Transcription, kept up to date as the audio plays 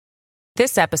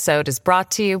This episode is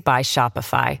brought to you by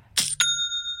Shopify.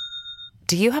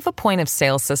 Do you have a point of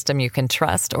sale system you can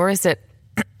trust, or is it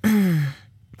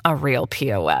a real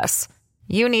POS?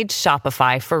 You need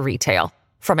Shopify for retail.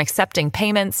 From accepting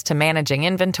payments to managing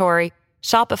inventory,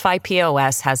 Shopify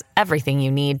POS has everything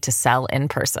you need to sell in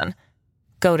person.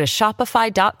 Go to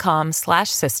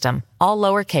shopify.com/system, all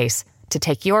lowercase, to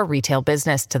take your retail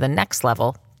business to the next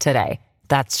level today.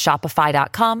 That's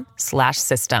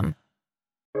shopify.com/system.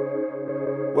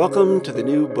 Welcome to the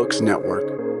New Books Network.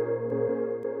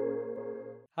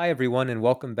 Hi, everyone, and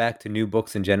welcome back to New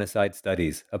Books in Genocide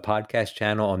Studies, a podcast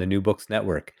channel on the New Books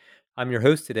Network. I'm your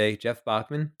host today, Jeff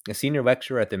Bachman, a senior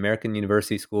lecturer at the American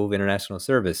University School of International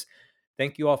Service.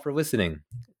 Thank you all for listening.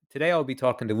 Today, I'll be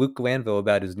talking to Luke Glanville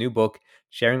about his new book,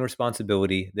 Sharing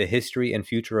Responsibility, The History and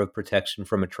Future of Protection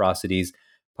from Atrocities,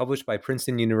 published by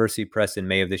Princeton University Press in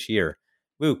May of this year.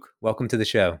 Luke, welcome to the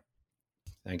show.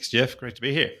 Thanks, Jeff. Great to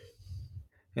be here.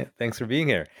 Yeah, thanks for being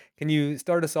here. Can you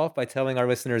start us off by telling our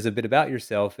listeners a bit about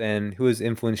yourself and who has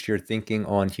influenced your thinking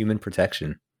on human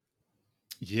protection?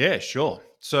 Yeah, sure.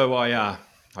 So I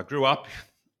grew up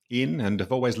in and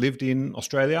have always lived in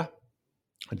Australia.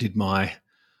 I did my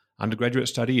undergraduate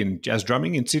study in jazz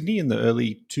drumming in Sydney in the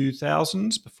early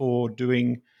 2000s before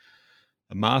doing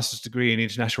a master's degree in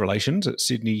international relations at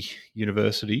Sydney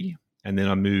University. And then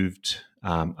I moved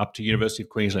up to University of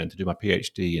Queensland to do my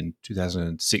PhD in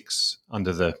 2006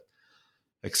 under the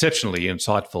exceptionally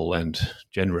insightful and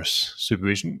generous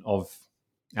supervision of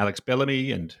Alex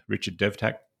Bellamy and Richard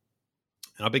Devtak.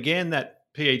 And I began that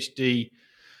PhD,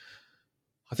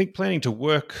 I think, planning to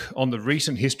work on the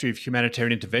recent history of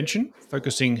humanitarian intervention,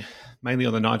 focusing mainly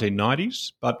on the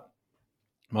 1990s. But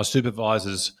my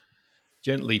supervisors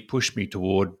gently pushed me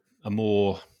toward a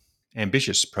more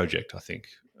ambitious project, I think.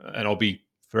 And I'll be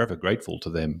forever grateful to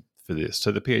them for this. So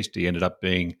the PhD ended up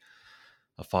being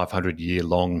a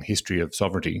 500-year-long history of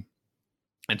sovereignty.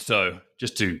 And so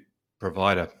just to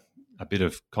provide a bit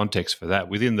of context for that,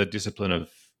 within the discipline of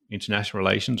international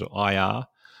relations, or IR,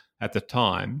 at the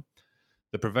time,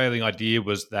 the prevailing idea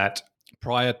was that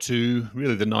prior to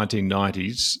really the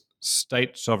 1990s,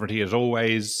 state sovereignty had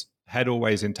always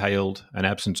entailed an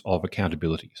absence of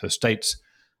accountability. So states,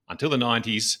 until the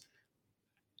 90s,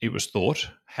 it was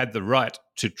thought, had the right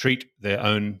to treat their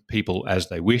own people as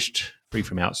they wished, free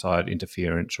from outside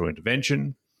interference or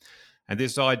intervention. And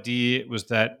this idea was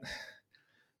that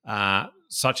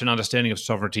such an understanding of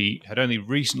sovereignty had only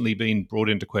recently been brought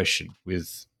into question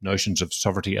with notions of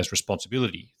sovereignty as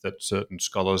responsibility that certain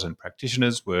scholars and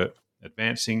practitioners were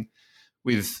advancing,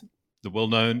 with the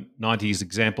well-known 90s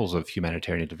examples of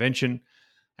humanitarian intervention,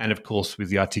 and of course with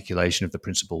the articulation of the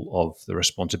principle of the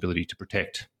responsibility to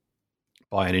protect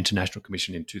by an international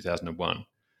commission in 2001.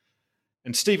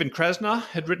 And Stephen Krasner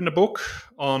had written a book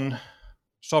on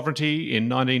sovereignty in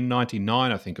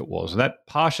 1999, I think it was. That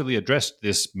partially addressed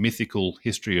this mythical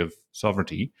history of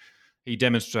sovereignty. He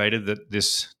demonstrated that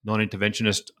this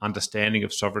non-interventionist understanding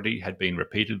of sovereignty had been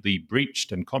repeatedly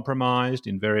breached and compromised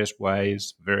in various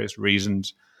ways, various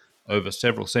reasons, over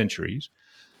several centuries.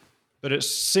 But it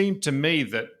seemed to me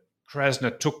that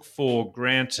Krasner took for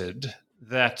granted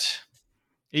that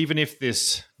even if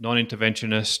this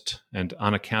non-interventionist and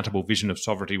unaccountable vision of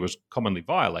sovereignty was commonly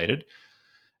violated,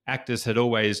 actors had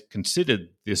always considered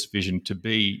this vision to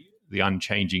be the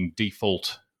unchanging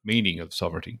default meaning of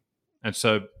sovereignty. And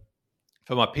so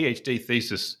for my PhD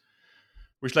thesis,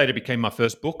 which later became my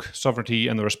first book, Sovereignty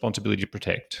and the Responsibility to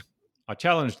Protect, I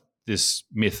challenged this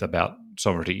myth about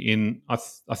sovereignty in, I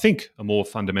think, a more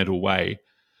fundamental way,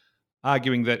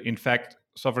 arguing that, in fact,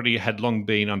 sovereignty had long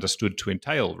been understood to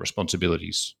entail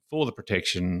responsibilities for the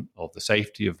protection of the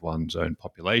safety of one's own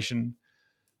population,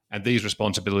 and these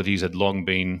responsibilities had long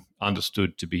been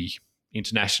understood to be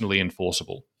internationally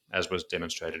enforceable, as was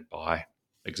demonstrated by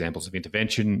examples of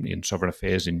intervention in sovereign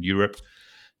affairs in Europe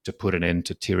to put an end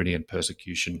to tyranny and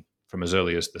persecution from as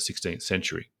early as the 16th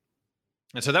century.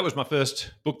 And so that was my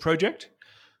first book project,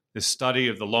 this study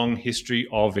of the long history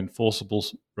of enforceable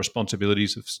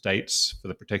responsibilities of states for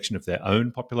the protection of their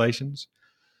own populations,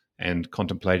 and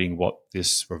contemplating what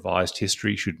this revised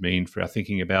history should mean for our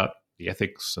thinking about the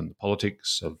ethics and the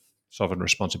politics of sovereign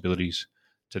responsibilities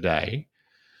today.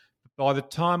 By the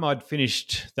time I'd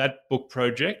finished that book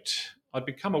project, I'd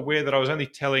become aware that I was only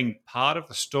telling part of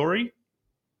the story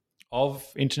of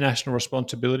international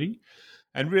responsibility.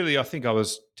 And really, I think I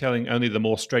was telling only the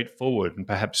more straightforward and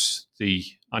perhaps the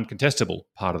uncontestable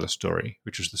part of the story,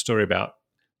 which was the story about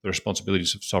the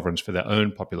responsibilities of sovereigns for their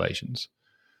own populations.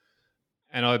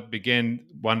 And I began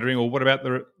wondering, well, what about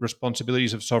the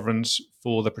responsibilities of sovereigns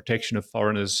for the protection of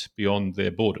foreigners beyond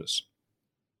their borders?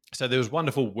 So there was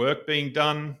wonderful work being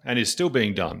done and is still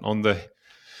being done on the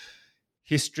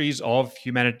histories of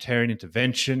humanitarian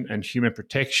intervention and human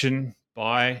protection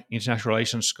by international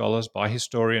relations scholars, by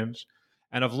historians.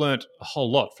 And I've learnt a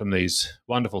whole lot from these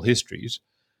wonderful histories.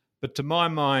 But to my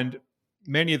mind,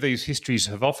 many of these histories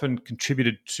have often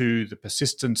contributed to the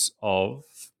persistence of,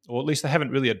 or at least they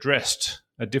haven't really addressed,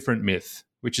 a different myth,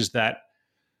 which is that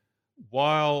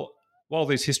while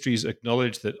these histories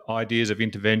acknowledge that ideas of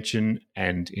intervention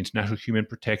and international human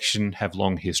protection have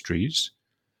long histories,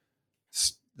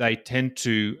 they tend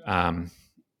to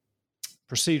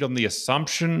proceed on the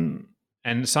assumption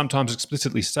and sometimes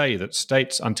explicitly say that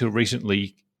states until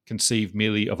recently conceived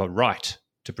merely of a right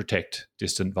to protect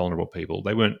distant, vulnerable people.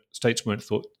 States weren't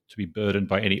thought to be burdened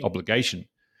by any obligation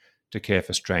to care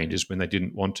for strangers when they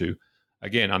didn't want to.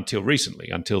 Again, until recently,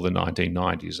 until the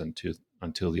 1990s,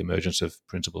 until the emergence of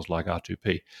principles like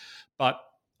R2P. But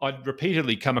I'd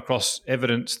repeatedly come across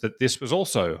evidence that this was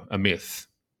also a myth.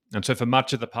 And so for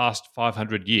much of the past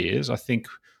 500 years, I think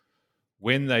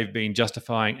when they've been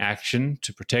justifying action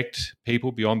to protect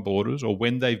people beyond borders, or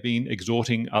when they've been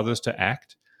exhorting others to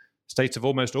act, states have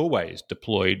almost always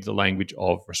deployed the language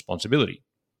of responsibility.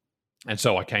 And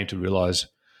so I came to realize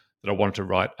that I wanted to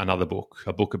write another book,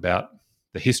 a book about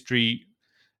the history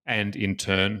and in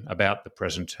turn about the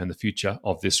present and the future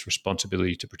of this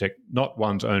responsibility to protect not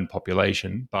one's own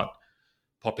population, but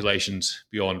populations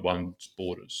beyond one's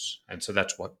borders. And so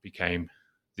that's what became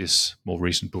this more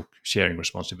recent book, Sharing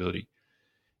Responsibility.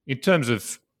 In terms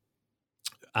of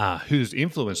who's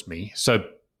influenced me, so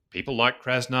people like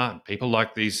Krasner, people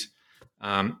like these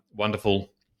wonderful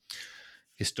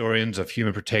historians of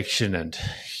human protection and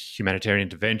humanitarian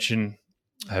intervention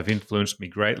have influenced me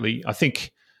greatly. I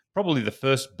think probably the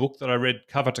first book that I read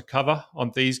cover to cover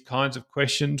on these kinds of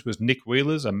questions was Nick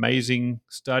Wheeler's amazing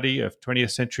study of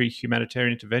 20th century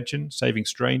humanitarian intervention, Saving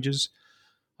Strangers.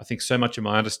 I think so much of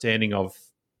my understanding of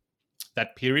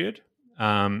that period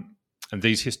and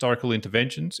these historical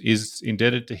interventions is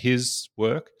indebted to his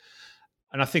work.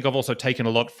 And I think I've also taken a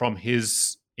lot from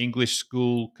his English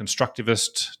school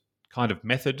constructivist kind of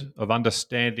method of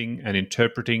understanding and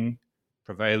interpreting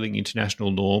prevailing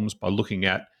international norms by looking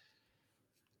at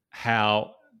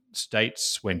how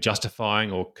states, when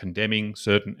justifying or condemning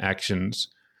certain actions,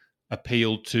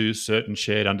 appeal to certain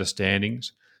shared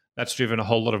understandings. That's driven a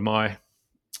whole lot of my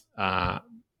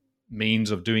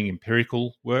means of doing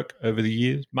empirical work over the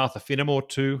years. Martha Finnemore,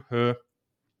 too, her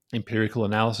empirical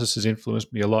analysis has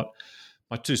influenced me a lot.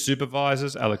 My two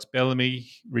supervisors, Alex Bellamy,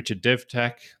 Richard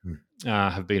Devtak,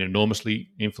 have been enormously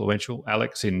influential.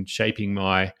 Alex in shaping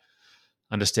my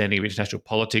understanding of international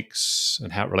politics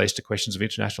and how it relates to questions of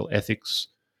international ethics.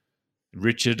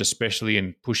 Richard, especially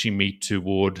in pushing me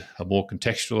toward a more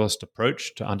contextualist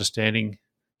approach to understanding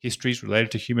histories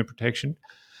related to human protection.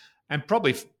 And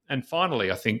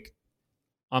finally, I think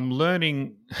I'm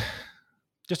learning,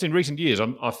 just in recent years,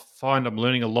 I find I'm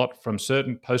learning a lot from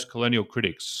certain post-colonial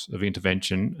critics of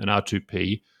intervention and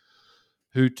R2P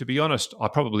who, to be honest, I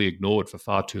probably ignored for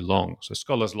far too long. So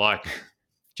scholars like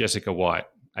Jessica White,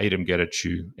 Adam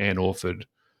Getachew, Anne Orford,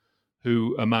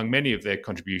 who, among many of their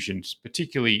contributions,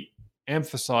 particularly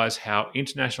emphasize how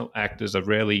international actors are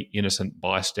rarely innocent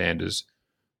bystanders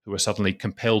who are suddenly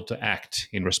compelled to act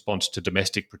in response to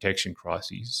domestic protection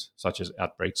crises, such as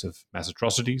outbreaks of mass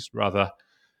atrocities. Rather,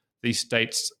 these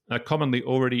states are commonly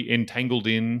already entangled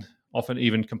in, often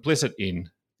even complicit in,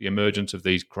 the emergence of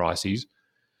these crises.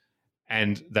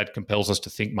 And that compels us to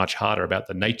think much harder about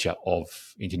the nature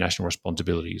of international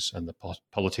responsibilities and the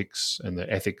politics and the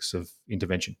ethics of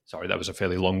intervention. Sorry, that was a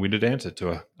fairly long-winded answer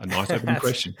to a nice open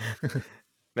question.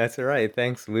 That's all right.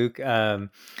 Thanks, Luke. I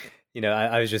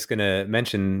was just going to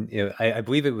mention, I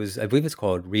believe it's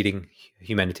called Reading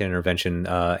Humanitarian Intervention.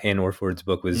 Anne Orford's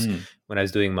book was when I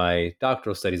was doing my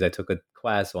doctoral studies, I took a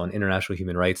class on international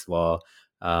human rights law.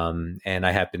 And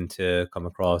I happened to come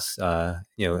across,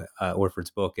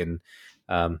 Orford's book and,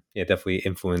 definitely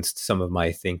influenced some of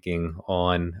my thinking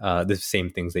on the same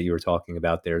things that you were talking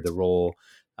about there, the role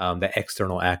that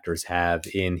external actors have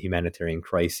in humanitarian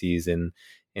crises and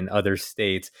in other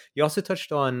states. You also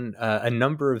touched on a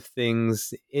number of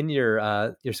things in your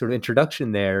sort of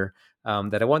introduction there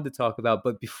that I wanted to talk about.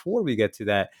 But before we get to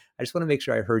that, I just want to make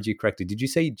sure I heard you correctly. Did you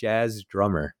say jazz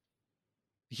drummer?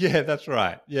 Yeah, that's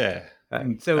right. Yeah.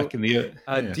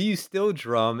 Do you still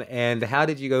drum, and how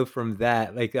did you go from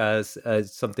that, like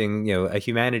something, a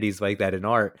humanities like that in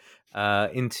art,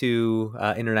 into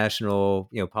international,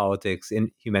 politics,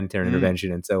 in humanitarian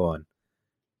intervention, and so on?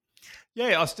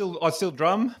 Yeah, I still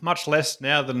drum, much less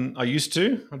now than I used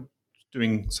to. I'm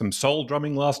doing some soul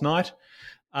drumming last night.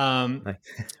 Nice.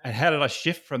 And how did I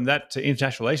shift from that to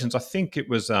international relations? I think it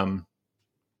was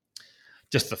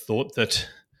just the thought that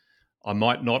I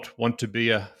might not want to be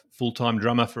a full-time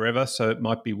drummer forever, so it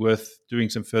might be worth doing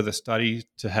some further study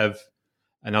to have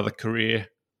another career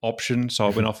option. So I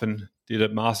went off and did a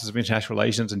Masters of International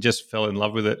Relations and just fell in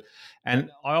love with it. And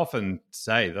I often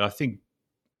say that I think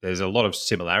there's a lot of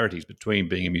similarities between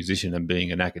being a musician and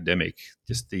being an academic.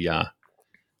 Just the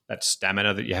that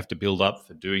stamina that you have to build up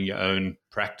for doing your own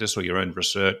practice or your own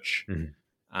research,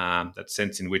 that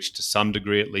sense in which, to some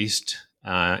degree at least,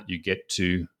 you get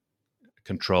to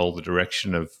control the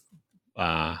direction of,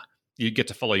 you get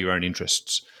to follow your own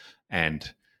interests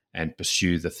and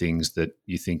pursue the things that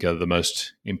you think are the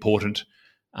most important.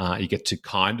 You get to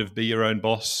kind of be your own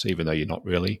boss, even though you're not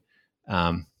really.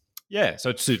 So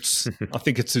it suits. I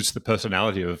think it suits the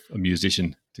personality of a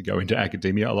musician to go into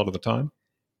academia a lot of the time.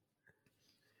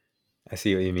 I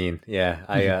see what you mean. Yeah,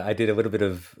 I did a little bit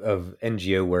of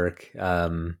NGO work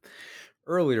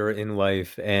earlier in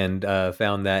life, and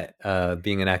found that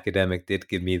being an academic did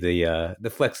give me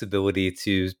the flexibility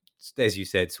to, as you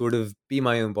said, sort of be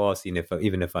my own boss,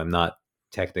 even if I'm not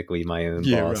technically my own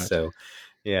boss. Right. So,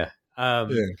 yeah.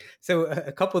 So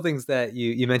a couple of things that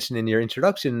you mentioned in your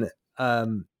introduction.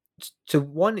 So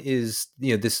one is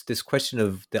this question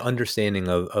of the understanding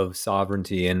of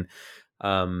sovereignty, and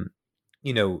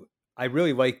I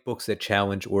really like books that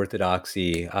challenge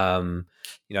orthodoxy. I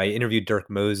interviewed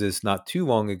Dirk Moses not too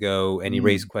long ago, and he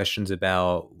raised questions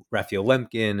about Raphael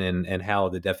Lemkin and how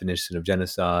the definition of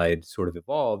genocide sort of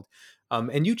evolved.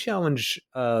 And you challenge,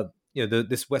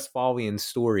 this Westphalian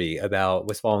story about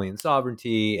Westphalian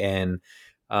sovereignty. And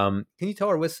can you tell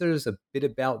our listeners a bit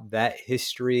about that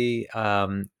history,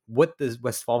 what the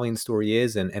Westphalian story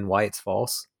is, and why it's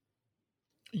false?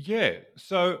 Yeah.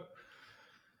 So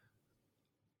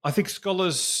I think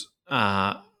scholars,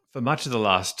 for much of the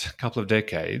last couple of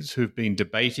decades, who've been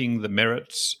debating the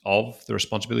merits of the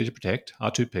responsibility to protect,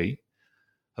 R2P,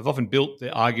 have often built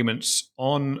their arguments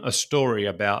on a story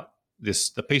about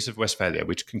the Peace of Westphalia,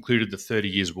 which concluded the 30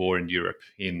 Years' War in Europe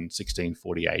in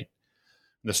 1648. And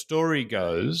the story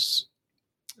goes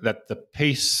that the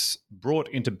peace brought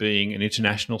into being an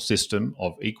international system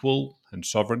of equal and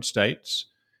sovereign states,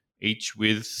 each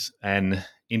with an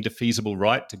indefeasible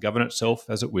right to govern itself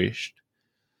as it wished.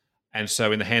 And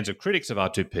so in the hands of critics of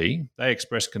R2P, they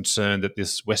expressed concern that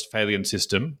this Westphalian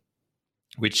system,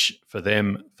 which for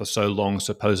them for so long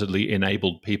supposedly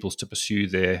enabled peoples to pursue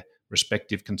their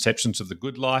respective conceptions of the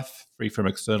good life, free from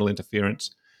external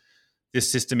interference,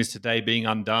 this system is today being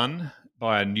undone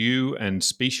by a new and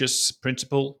specious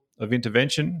principle of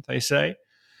intervention, they say.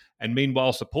 And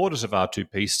meanwhile, supporters of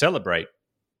R2P celebrate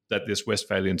that this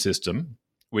Westphalian system,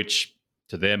 which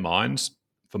to their minds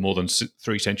for more than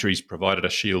 3 centuries provided a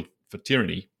shield for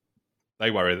tyranny, they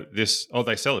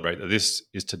celebrate that this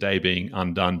is today being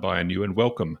undone by a new and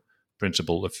welcome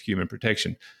principle of human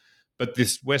protection. But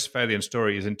this Westphalian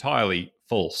story is entirely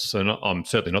false. And I'm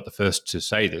certainly not the first to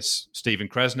say this. Stephen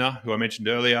Krasner, who I mentioned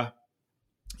earlier,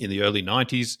 in the early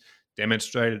 90s,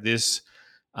 demonstrated this,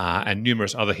 and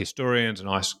numerous other historians and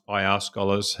IR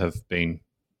scholars have been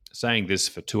saying this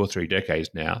for 2 or 3 decades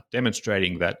now,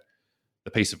 demonstrating that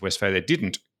the Peace of Westphalia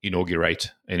didn't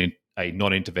inaugurate a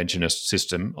non-interventionist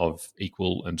system of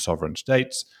equal and sovereign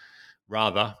states.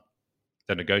 Rather,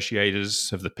 the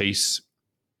negotiators of the peace,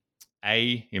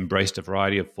 A, embraced a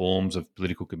variety of forms of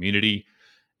political community,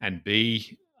 and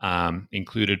B,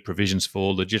 included provisions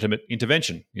for legitimate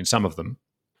intervention in some of them.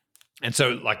 And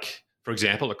so, for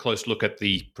example, a close look at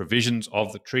the provisions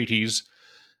of the treaties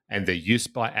and their use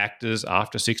by actors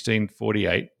after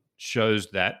 1648 shows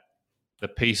that the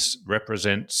peace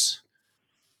represents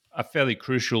a fairly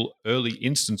crucial early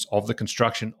instance of the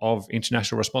construction of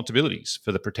international responsibilities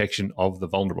for the protection of the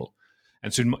vulnerable.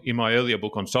 And so in my earlier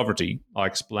book on sovereignty, I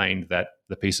explained that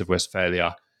the Peace of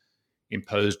Westphalia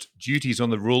imposed duties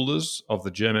on the rulers of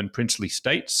the German princely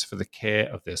states for the care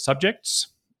of their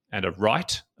subjects, and a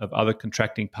right of other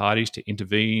contracting parties to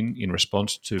intervene in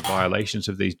response to violations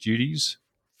of these duties,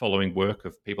 following work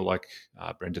of people like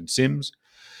Brendan Sims.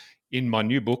 In my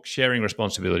new book, Sharing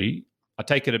Responsibility, I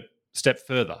take it a step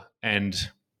further and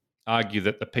argue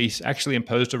that the peace actually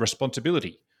imposed a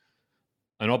responsibility,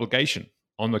 an obligation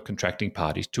on the contracting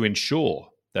parties to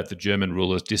ensure that the German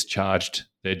rulers discharged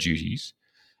their duties,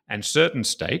 and certain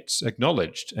states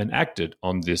acknowledged and acted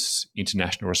on this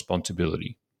international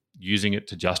responsibility, using it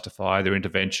to justify their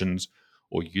interventions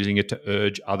or using it to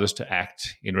urge others to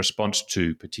act in response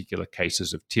to particular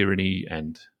cases of tyranny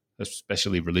and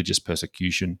especially religious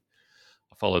persecution.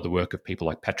 I follow the work of people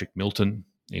like Patrick Milton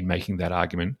in making that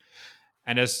argument.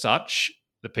 And as such,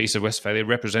 the Peace of Westphalia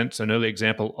represents an early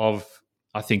example of,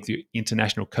 I think, the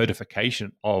international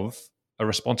codification of a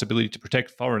responsibility to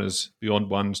protect foreigners beyond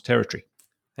one's territory.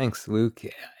 Thanks, Luke.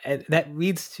 And that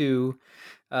leads to,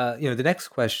 the next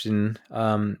question.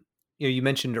 You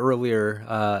mentioned earlier,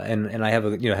 and I have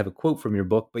a quote from your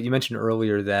book, but you mentioned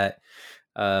earlier that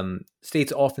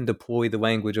states often deploy the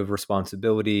language of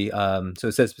responsibility. So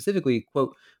it says specifically,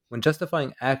 quote, when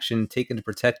justifying action taken to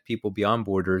protect people beyond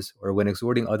borders or when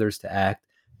exhorting others to act,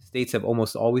 states have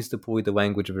almost always deployed the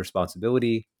language of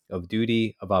responsibility, of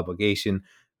duty, of obligation,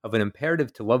 of an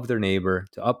imperative to love their neighbor,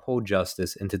 to uphold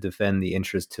justice, and to defend the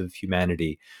interests of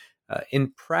humanity.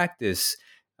 In practice,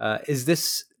 is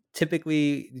this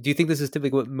typically, do you think this is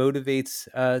typically what motivates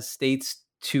states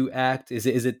to act? Is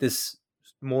it this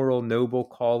moral, noble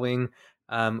calling,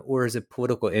 or is it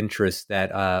political interests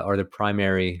that are the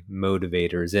primary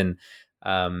motivators? And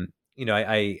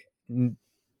I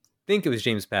think it was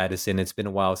James Patterson. It's been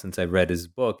a while since I read his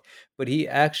book, but he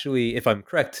actually, if I'm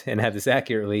correct and have this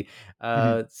accurately,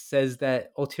 says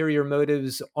that ulterior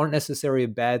motives aren't necessarily a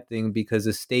bad thing because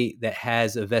a state that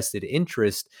has a vested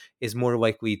interest is more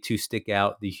likely to stick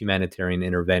out the humanitarian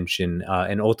intervention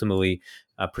and ultimately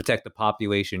protect the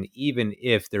population, even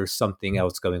if there's something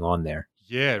else going on there.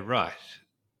 Yeah, right.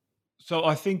 So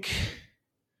I think,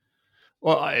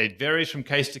 well, it varies from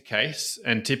case to case,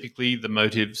 and typically the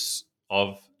motives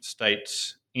of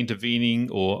states intervening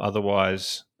or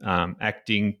otherwise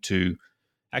acting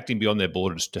beyond their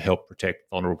borders to help protect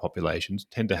vulnerable populations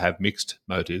tend to have mixed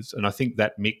motives, and I think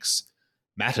that mix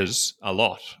matters a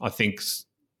lot. I think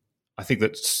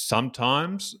that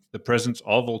sometimes the presence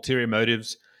of ulterior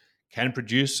motives can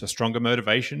produce a stronger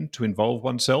motivation to involve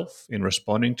oneself in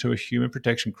responding to a human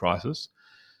protection crisis.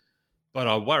 But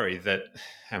I worry that,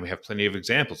 and we have plenty of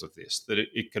examples of this, that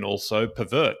it can also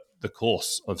pervert the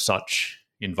course of such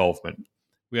involvement.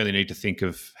 We only need to think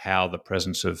of how the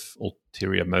presence of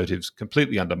ulterior motives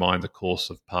completely undermined the course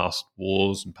of past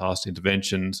wars and past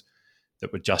interventions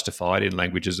that were justified in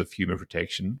languages of human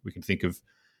protection. We can think of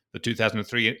the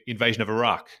 2003 invasion of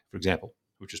Iraq, for example,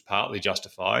 which was partly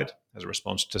justified as a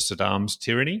response to Saddam's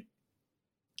tyranny.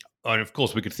 And of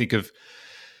course, we could think of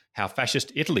how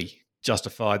fascist Italy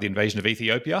justified the invasion of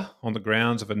Ethiopia on the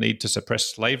grounds of a need to suppress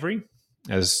slavery,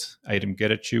 as Adam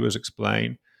Getachew has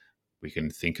explained. We can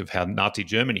think of how Nazi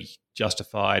Germany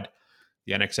justified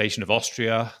the annexation of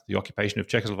Austria, the occupation of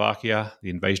Czechoslovakia, the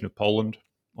invasion of Poland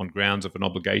on grounds of an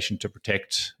obligation to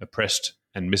protect oppressed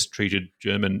and mistreated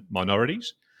German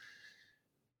minorities.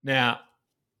 Now,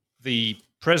 the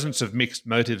presence of mixed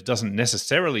motives doesn't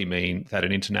necessarily mean that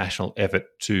an international effort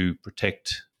to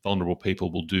protect vulnerable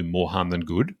people will do more harm than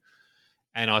good.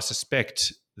 And I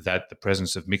suspect that the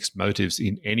presence of mixed motives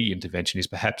in any intervention is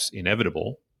perhaps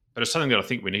inevitable, but it's something that I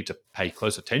think we need to pay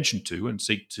close attention to and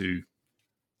seek to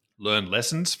learn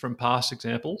lessons from past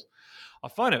examples. I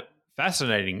find it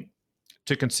fascinating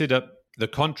to consider the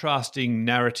contrasting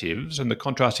narratives and the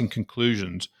contrasting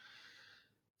conclusions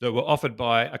that were offered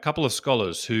by a couple of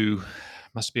scholars who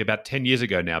must be about 10 years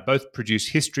ago now. Both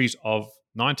produced histories of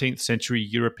 19th century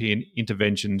European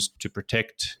interventions to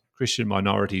protect Christian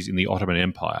minorities in the Ottoman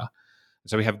Empire.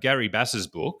 So we have Gary Bass's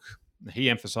book. He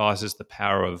emphasizes the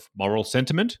power of moral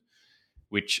sentiment,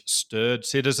 which stirred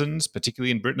citizens,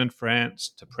 particularly in Britain and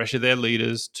France, to pressure their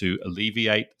leaders to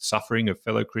alleviate suffering of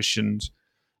fellow Christians.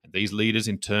 And these leaders,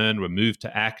 in turn, were moved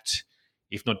to act,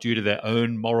 if not due to their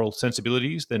own moral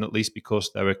sensibilities, then at least because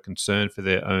they were concerned for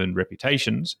their own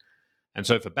reputations. And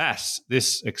so for Bass,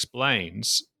 this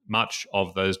explains much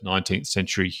of those 19th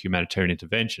century humanitarian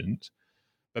interventions.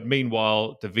 But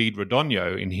meanwhile, David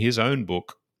Rodonio, in his own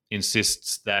book,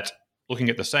 insists that looking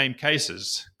at the same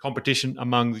cases, competition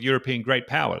among the European great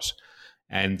powers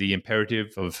and the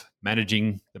imperative of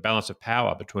managing the balance of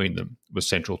power between them was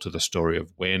central to the story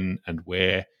of when and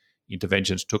where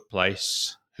interventions took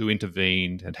place, who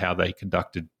intervened, and how they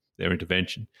conducted their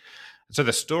intervention. And so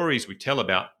the stories we tell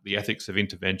about the ethics of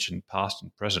intervention, past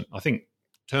and present, I think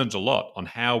turns a lot on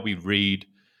how we read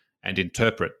and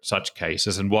interpret such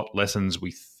cases and what lessons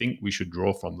we think we should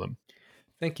draw from them.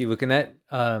 Thank you, Luke. And that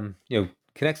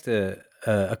connects to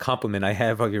a compliment I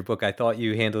have of your book. I thought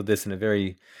you handled this in a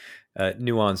very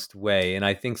nuanced way, and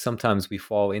I think sometimes we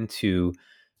fall into,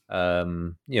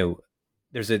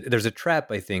 there's a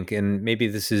trap, I think, and maybe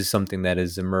this is something that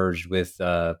has emerged with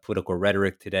political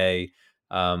rhetoric today.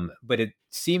 But it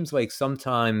seems like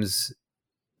sometimes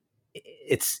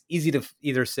it's easy to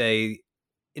either say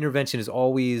intervention is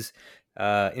always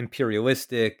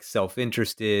imperialistic,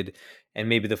 self-interested, and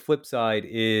maybe the flip side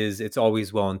is it's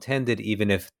always well-intended, even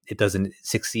if it doesn't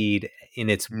succeed in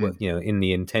its in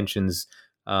the intentions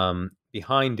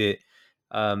behind it.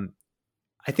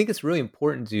 I think it's really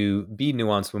important to be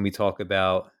nuanced when we talk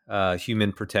about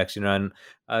human protection. And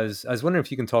I was wondering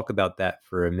if you can talk about that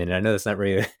for a minute. I know that's not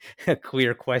really a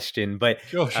clear question, but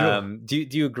Sure. do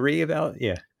you agree about?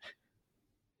 Yeah.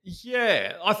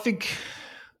 Yeah, I think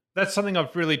that's something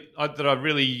I've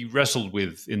really wrestled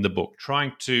with in the book,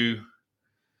 trying to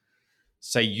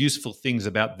say useful things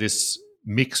about this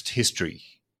mixed history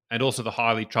and also the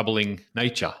highly troubling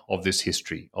nature of this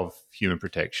history of human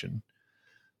protection.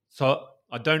 So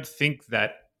I don't think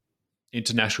that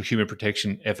international human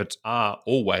protection efforts are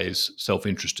always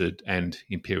self-interested and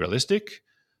imperialistic,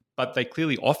 but they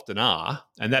clearly often are,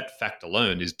 and that fact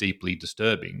alone is deeply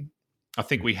disturbing. I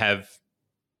think we have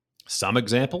some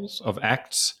examples of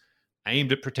acts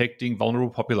aimed at protecting vulnerable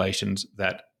populations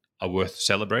that are worth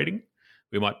celebrating.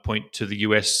 We might point to the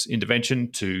US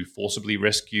intervention to forcibly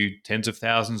rescue tens of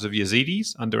thousands of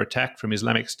Yazidis under attack from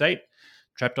Islamic State,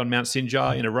 trapped on Mount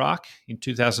Sinjar in Iraq in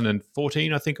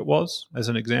 2014, I think it was, as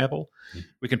an example.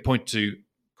 We can point to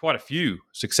quite a few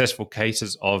successful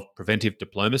cases of preventive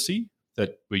diplomacy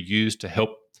that were used to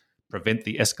help prevent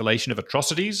the escalation of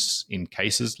atrocities in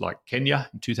cases like Kenya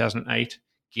in 2008,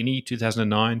 Guinea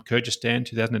 2009, Kyrgyzstan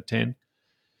 2010.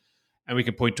 And we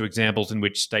can point to examples in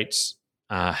which states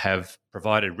have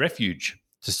provided refuge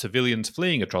to civilians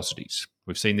fleeing atrocities.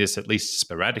 We've seen this at least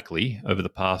sporadically over the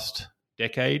past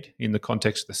decade in the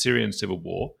context of the Syrian civil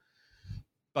war.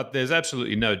 But there's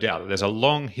absolutely no doubt that there's a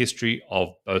long history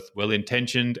of both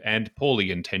well-intentioned and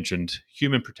poorly intentioned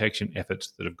human protection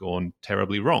efforts that have gone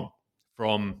terribly wrong.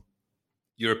 From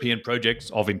European projects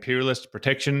of imperialist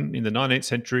protection in the 19th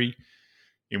century,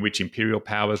 in which imperial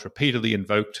powers repeatedly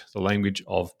invoked the language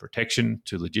of protection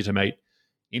to legitimate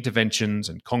interventions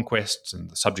and conquests and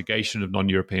the subjugation of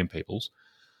non-European peoples,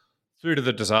 through to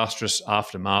the disastrous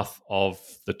aftermath of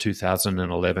the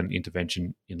 2011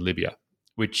 intervention in Libya,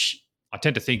 which I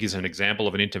tend to think is an example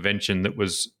of an intervention that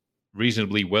was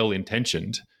reasonably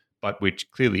well-intentioned, but which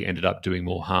clearly ended up doing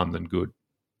more harm than good.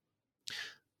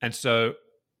 And so,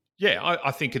 yeah,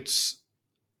 I think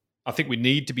we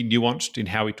need to be nuanced in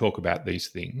how we talk about these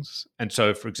things. And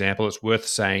so, for example, it's worth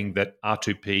saying that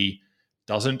R2P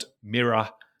doesn't mirror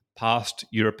past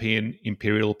European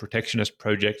imperial protectionist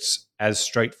projects as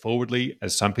straightforwardly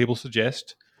as some people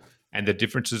suggest, and the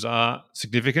differences are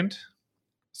significant.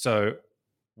 So,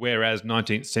 whereas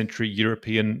 19th century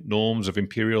European norms of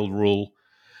imperial rule,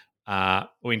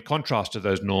 or in contrast to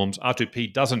those norms,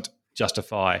 R2P doesn't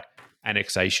justify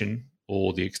annexation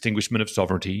or the extinguishment of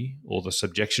sovereignty or the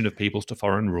subjection of peoples to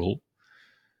foreign rule.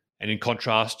 And in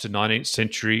contrast to 19th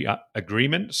century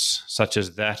agreements, such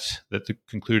as that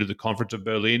concluded the Conference of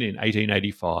Berlin in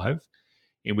 1885,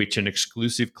 in which an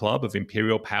exclusive club of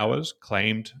imperial powers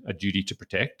claimed a duty to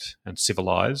protect and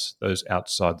civilize those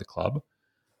outside the club,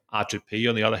 R2P,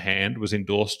 on the other hand, was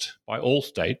endorsed by all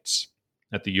states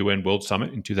at the UN World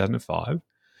Summit in 2005.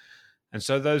 And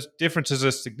so those differences are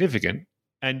significant.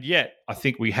 And yet, I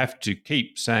think we have to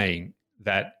keep saying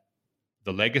that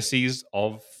the legacies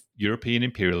of European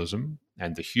imperialism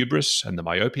and the hubris and the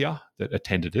myopia that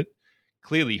attended it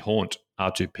clearly haunt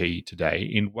R2P today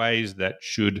in ways that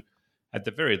should, at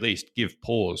the very least, give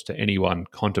pause to anyone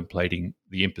contemplating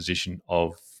the imposition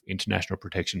of international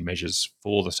protection measures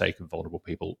for the sake of vulnerable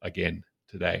people again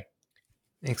today.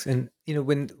 Thanks. And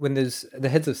when there's the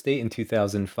heads of state in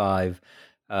 2005,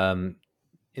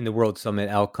 in the World Summit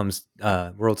outcomes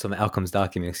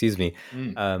document, excuse me,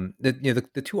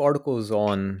 the two articles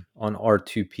on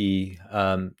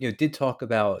R2P, did talk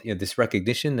about this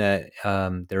recognition that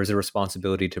there is a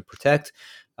responsibility to protect,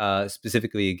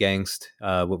 specifically against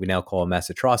what we now call mass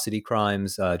atrocity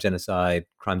crimes, genocide,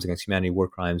 crimes against humanity, war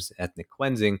crimes, ethnic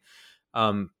cleansing.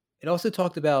 It also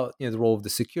talked about the role of the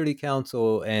Security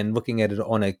Council and looking at it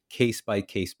on a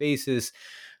case-by-case basis.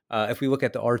 If we look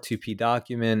at the R2P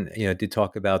document, it did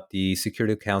talk about the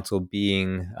Security Council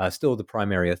being still the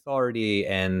primary authority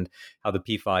and how the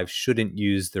P5 shouldn't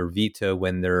use their veto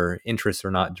when their interests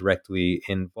are not directly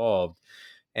involved.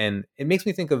 And it makes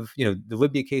me think of, the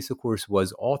Libya case, of course,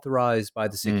 was authorized by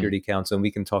the Security Council, and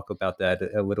we can talk about that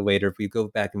a little later. If we go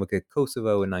back and look at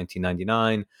Kosovo in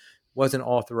 1999, wasn't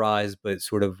authorized, but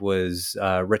sort of was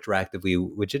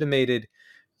retroactively legitimated.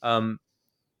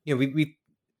 We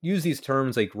use these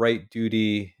terms like right,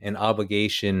 duty, and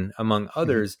obligation, among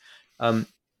others. But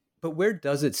where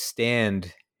does it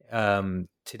stand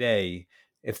today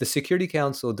if the Security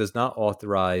Council does not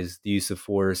authorize the use of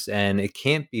force and it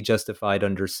can't be justified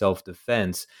under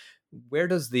self-defense? Where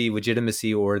does the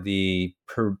legitimacy or the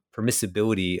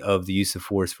permissibility of the use of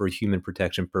force for human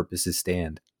protection purposes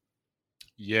stand?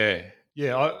 Yeah.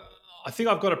 I think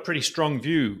I've got a pretty strong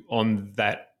view on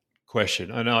that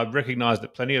question, and I recognise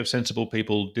that plenty of sensible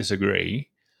people disagree.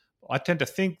 I tend to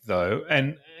think, though,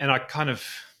 and I kind of,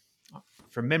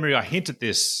 from memory, I hint at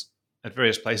this at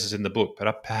various places in the book, but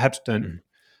I perhaps don't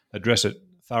address it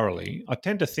thoroughly. I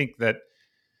tend to think that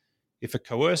if a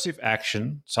coercive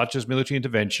action, such as military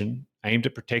intervention, aimed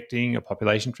at protecting a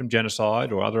population from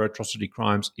genocide or other atrocity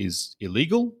crimes is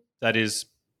illegal, that is,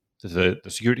 the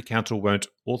Security Council won't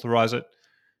authorise it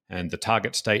and the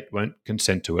target state won't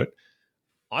consent to it,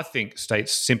 I think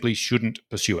states simply shouldn't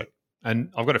pursue it.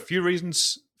 And I've got a few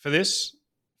reasons for this.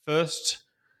 First,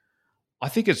 I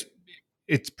think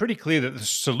it's pretty clear that the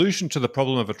solution to the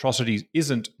problem of atrocities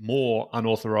isn't more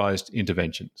unauthorised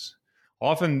interventions. I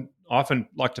often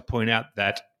like to point out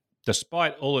that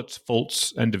despite all its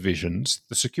faults and divisions,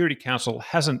 the Security Council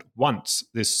hasn't once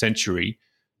this century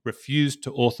refused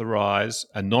to authorise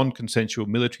a non-consensual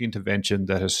military intervention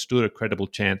that has stood a credible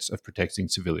chance of protecting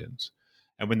civilians.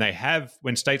 And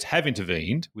when states have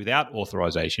intervened without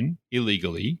authorization,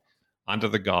 illegally, under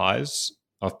the guise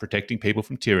of protecting people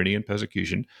from tyranny and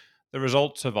persecution, the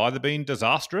results have either been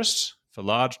disastrous for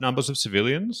large numbers of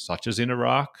civilians, such as in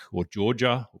Iraq or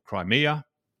Georgia or Crimea,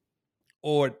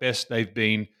 or at best they've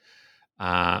been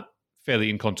fairly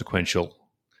inconsequential,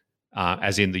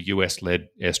 as in the US-led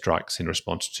airstrikes in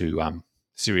response to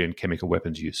Syrian chemical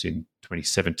weapons use in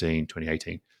 2017,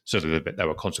 2018. Certainly they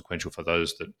were consequential for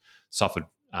those that suffered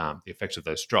the effects of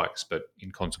those strikes, but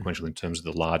inconsequential in terms of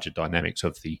the larger dynamics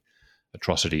of the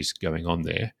atrocities going on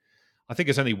there. I think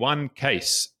there's only one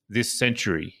case this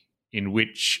century in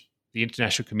which the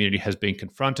international community has been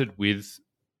confronted with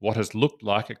what has looked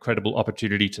like a credible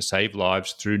opportunity to save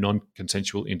lives through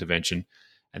non-consensual intervention,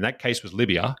 and that case was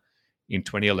Libya in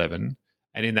 2011.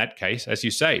 And in that case, as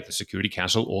you say, the Security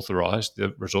Council authorised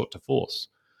the resort to force.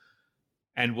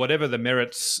 And whatever the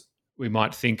merits we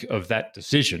might think of that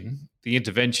decision, the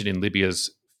intervention in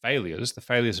Libya's failures, the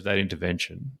failures of that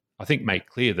intervention, I think make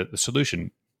clear that the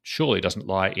solution surely doesn't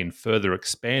lie in further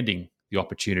expanding the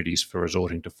opportunities for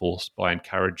resorting to force by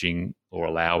encouraging or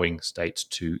allowing states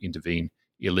to intervene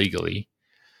illegally.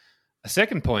 A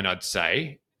second point I'd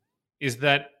say is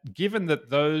that given that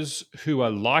those who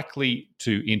are likely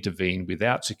to intervene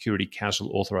without Security Council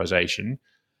authorization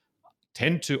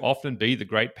tend to often be the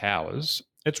great powers,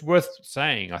 it's worth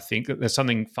saying, I think, that there's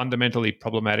something fundamentally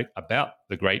problematic about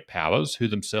the great powers who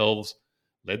themselves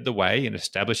led the way in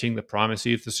establishing the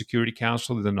primacy of the Security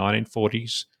Council in the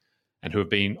 1940s and who have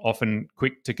been often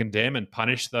quick to condemn and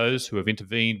punish those who have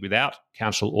intervened without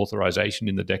council authorization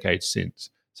in the decades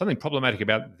since. Something problematic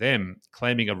about them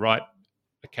claiming a right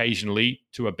occasionally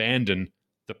to abandon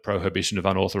the prohibition of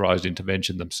unauthorized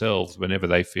intervention themselves whenever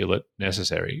they feel it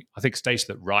necessary. I think states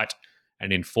that write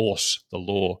and enforce the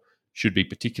law should be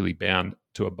particularly bound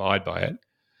to abide by it.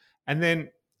 And then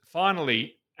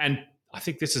finally, and I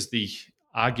think this is the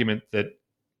argument that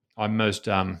I'm most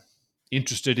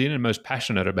interested in and most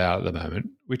passionate about at the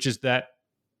moment, which is that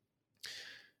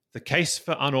the case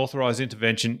for unauthorized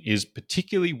intervention is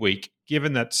particularly weak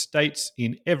given that states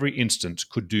in every instance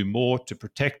could do more to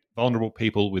protect vulnerable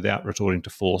people without resorting to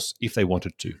force if they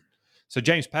wanted to. So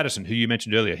James Patterson, who you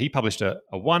mentioned earlier, he published a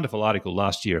wonderful article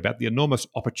last year about the enormous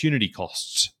opportunity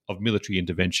costs of military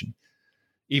intervention,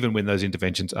 even when those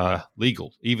interventions are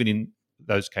legal, even in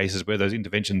those cases where those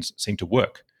interventions seem to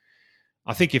work.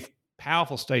 I think if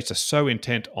powerful states are so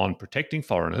intent on protecting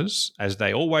foreigners, as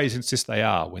they always insist they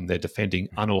are when they're defending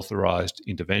unauthorized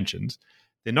interventions,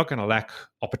 they're not going to lack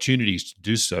opportunities to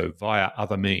do so via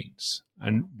other means.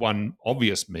 And one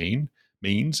obvious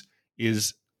means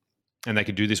is, and they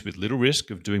can do this with little risk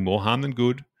of doing more harm than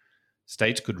good,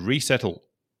 states could resettle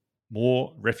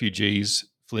more refugees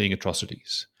fleeing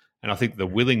atrocities. And I think the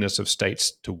willingness of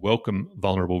states to welcome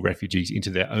vulnerable refugees into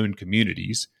their own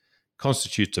communities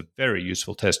constitutes a very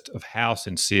useful test of how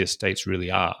sincere states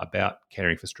really are about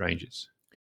caring for strangers.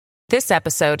 This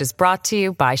episode is brought to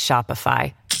you by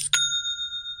Shopify.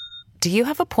 Do you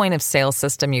have a point of sale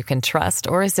system you can trust,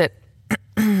 or is it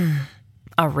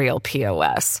a real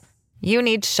POS? You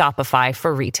need Shopify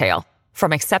for retail.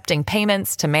 From accepting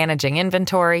payments to managing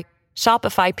inventory,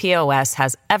 Shopify POS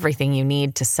has everything you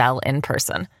need to sell in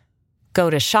person. Go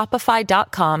to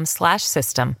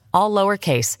shopify.com/system, all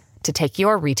lowercase, to take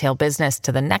your retail business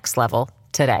to the next level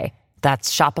today.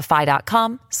 That's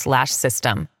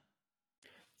shopify.com/system.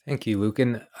 Thank you, Luke.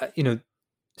 And,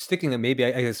 sticking maybe,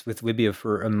 I guess, with Libya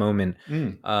for a moment,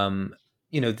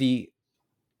 the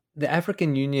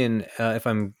African Union, if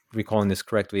I'm recalling this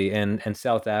correctly, and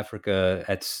South Africa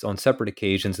on separate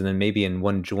occasions, and then maybe in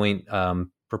one joint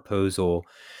proposal,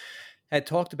 had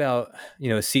talked about a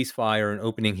ceasefire and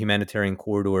opening humanitarian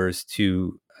corridors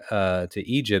to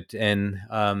Egypt, and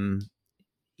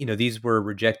these were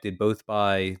rejected both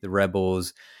by the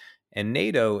rebels and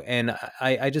NATO. And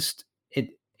I just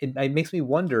it makes me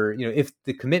wonder, if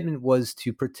the commitment was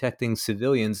to protecting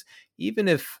civilians, even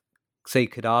if, say,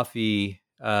 Gaddafi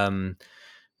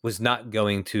was not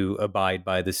going to abide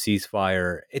by the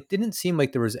ceasefire, it didn't seem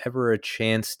like there was ever a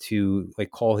chance to like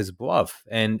call his bluff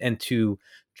and to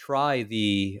try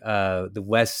the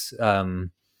less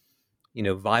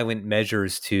violent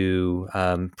measures to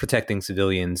protecting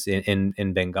civilians in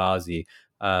Benghazi.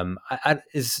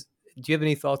 Do you have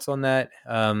any thoughts on that?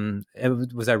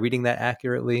 Was I reading that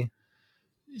accurately?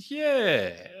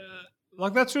 Yeah,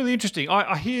 like that's really interesting.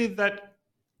 I hear that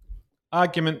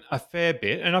argument a fair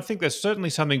bit, and I think there's certainly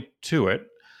something to it.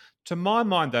 To my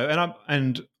mind, though,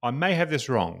 and I may have this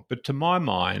wrong, but to my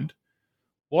mind,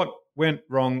 what went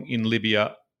wrong in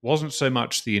Libya wasn't so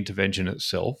much the intervention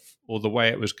itself or the way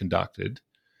it was conducted.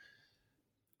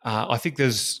 I think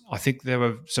there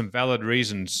were some valid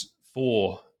reasons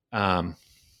for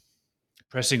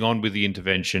pressing on with the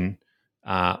intervention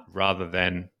rather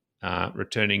than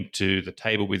returning to the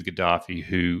table with Gaddafi,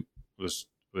 who was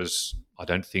I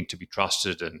don't think to be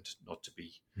trusted and not to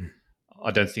be.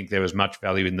 I don't think there was much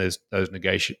value in those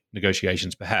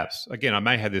negotiations. Perhaps again, I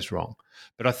may have this wrong,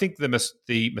 but I think the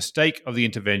mistake of the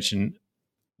intervention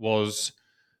was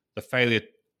the failure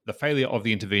of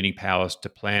the intervening powers to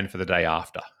plan for the day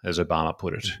after, as Obama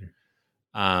put it.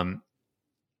 Mm-hmm.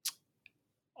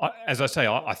 As I say,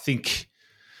 I think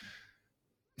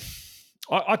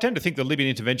I tend to think the Libyan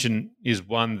intervention is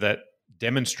one that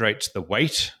demonstrates the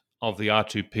weight of the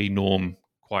R2P norm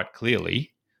quite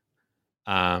clearly.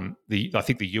 I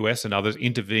think the US and others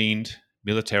intervened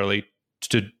militarily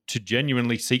to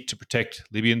genuinely seek to protect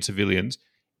Libyan civilians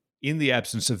in the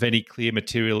absence of any clear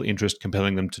material interest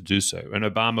compelling them to do so. And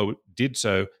Obama did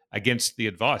so against the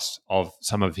advice of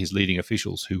some of his leading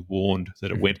officials who warned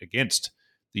that it went against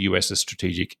the US's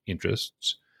strategic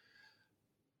interests.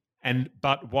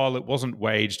 But while it wasn't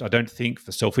waged, I don't think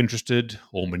for self-interested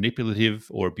or manipulative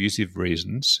or abusive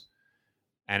reasons,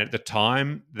 and at the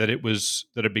time that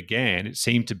it began, it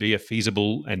seemed to be a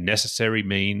feasible and necessary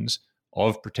means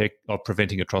of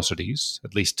preventing atrocities,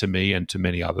 at least to me and to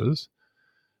many others.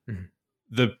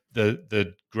 Mm-hmm.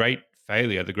 The great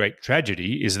failure, the great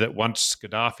tragedy, is that once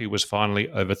Gaddafi was finally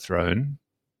overthrown,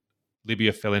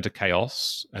 Libya fell into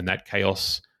chaos, and that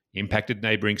chaos impacted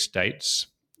neighboring states,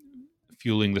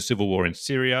 fueling the civil war in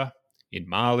Syria, in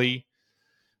Mali.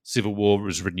 Civil war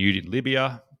was renewed in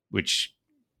Libya, which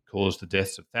caused the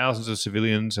deaths of thousands of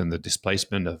civilians and the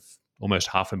displacement of almost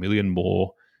 500,000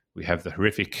 more. We have the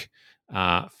horrific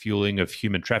fueling of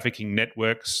human trafficking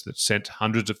networks that sent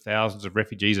hundreds of thousands of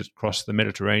refugees across the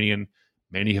Mediterranean.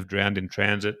 Many have drowned in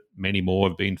transit. Many more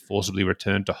have been forcibly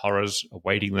returned to horrors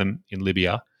awaiting them in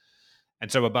Libya. And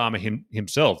so Obama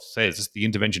himself says the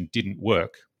intervention didn't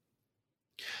work.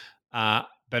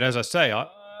 But as I say,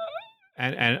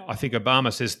 and I think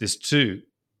Obama says this too,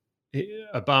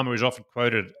 Obama is often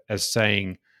quoted as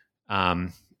saying, I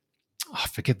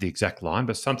forget the exact line,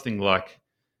 but something like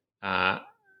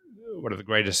one of the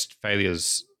greatest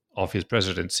failures of his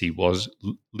presidency was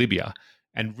Libya.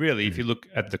 And really, if you look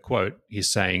at the quote, he's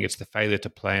saying it's the failure to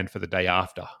plan for the day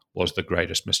after was the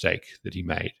greatest mistake that he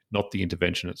made, not the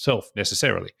intervention itself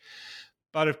necessarily.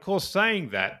 But of course, saying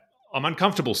that, I'm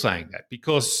uncomfortable saying that,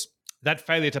 because that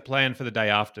failure to plan for the day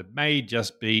after may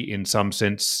just be, in some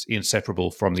sense,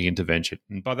 inseparable from the intervention.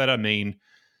 And by that I mean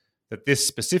that this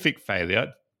specific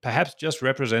failure perhaps just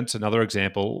represents another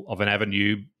example of an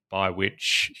avenue by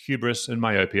which hubris and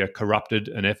myopia corrupted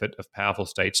an effort of powerful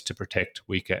states to protect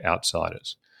weaker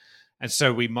outsiders. And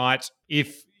so we might,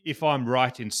 if I'm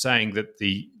right in saying that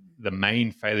the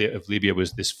main failure of Libya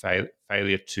was this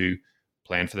failure to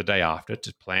plan for the day after,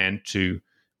 to plan to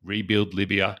rebuild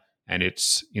Libya and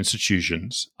its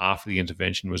institutions after the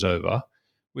intervention was over,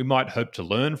 we might hope to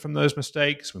learn from those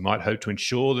mistakes. We might hope to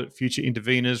ensure that future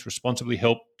interveners responsibly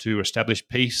help to establish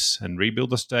peace and rebuild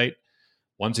the state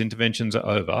once interventions are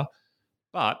over.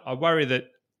 But I worry that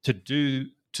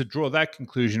to draw that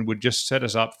conclusion would just set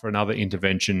us up for another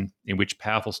intervention in which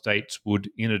powerful states would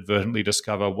inadvertently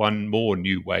discover one more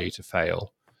new way to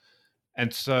fail.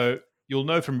 And so you'll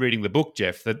know from reading the book,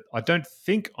 Jeff, that I don't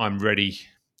think I'm ready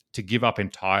to give up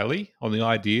entirely on the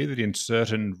idea that in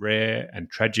certain rare and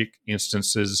tragic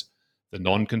instances, the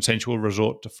non-consensual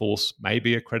resort to force may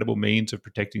be a credible means of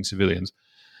protecting civilians.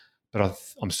 But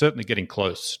I'm certainly getting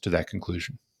close to that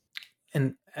conclusion.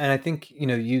 And I think,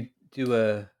 you do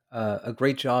a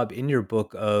great job in your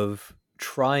book of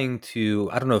trying to,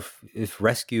 I don't know if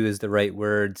rescue is the right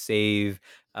word, save,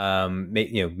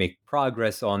 make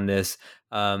progress on this.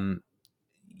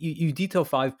 you detail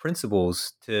 5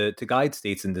 principles to guide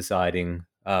states in deciding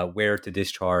where to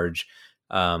discharge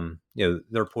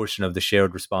their portion of the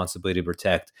shared responsibility to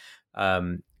protect.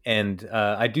 And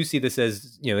I do see this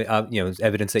as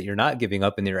evidence that you're not giving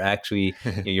up and you're actually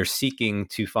you're seeking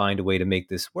to find a way to make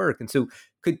this work. And so,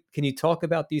 can you talk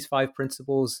about these 5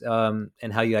 principles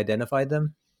and how you identified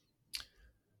them?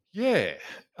 Yeah,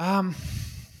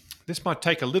 this might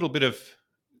take a little bit of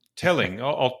telling.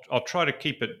 I'll try to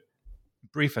keep it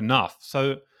brief enough.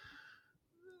 So,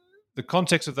 the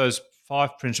context of those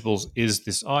 5 principles is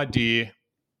this idea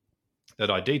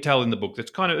that I detail in the book.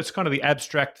 It's kind of the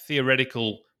abstract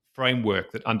theoretical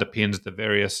framework that underpins the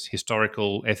various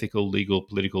historical, ethical, legal,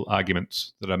 political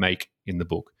arguments that I make in the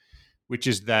book, which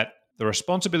is that the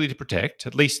responsibility to protect,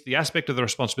 at least the aspect of the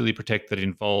responsibility to protect that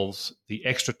involves the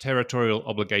extraterritorial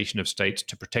obligation of states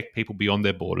to protect people beyond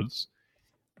their borders,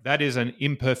 that is an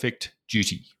imperfect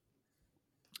duty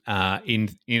in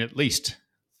at least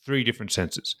 3 different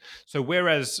senses. So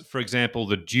whereas, for example,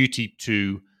 the duty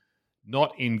to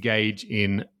not engage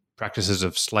in practices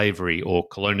of slavery or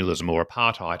colonialism or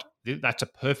apartheid, that's a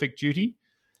perfect duty.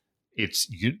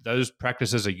 Those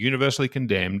practices are universally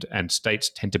condemned, and states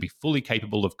tend to be fully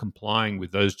capable of complying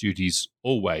with those duties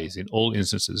always, in all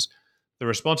instances. The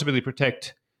responsibility to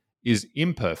protect is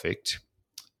imperfect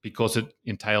because it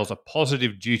entails a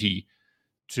positive duty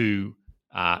to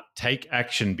take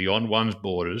action beyond one's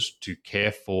borders to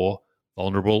care for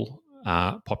vulnerable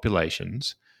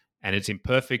populations. And it's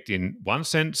imperfect in one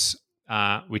sense,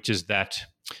 which is that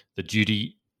the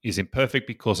duty is imperfect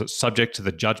because it's subject to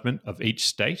the judgment of each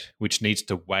state, which needs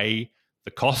to weigh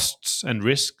the costs and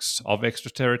risks of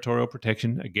extraterritorial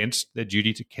protection against their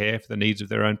duty to care for the needs of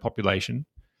their own population.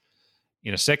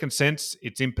 In a second sense,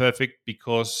 it's imperfect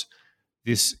because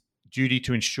this duty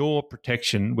to ensure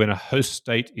protection when a host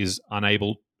state is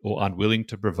unable or unwilling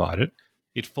to provide it,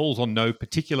 it falls on no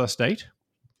particular state.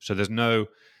 So there's no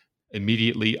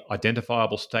immediately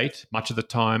identifiable state much of the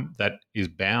time that is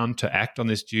bound to act on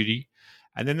this duty.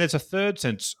 And then there's a third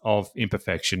sense of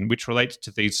imperfection, which relates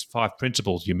to these 5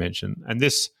 principles you mentioned. And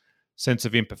this sense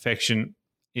of imperfection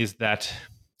is that,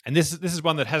 and this is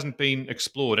one that hasn't been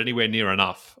explored anywhere near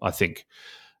enough, I think.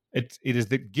 It is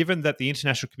that given that the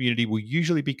international community will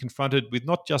usually be confronted with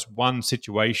not just one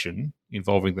situation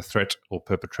involving the threat or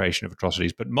perpetration of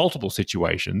atrocities, but multiple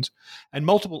situations and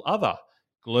multiple other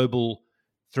global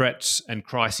threats and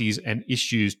crises and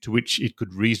issues to which it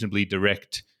could reasonably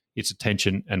direct its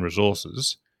attention and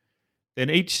resources, then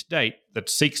each state that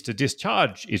seeks to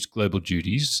discharge its global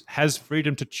duties has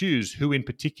freedom to choose who in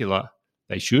particular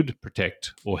they should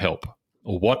protect or help,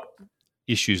 or what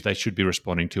issues they should be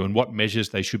responding to and what measures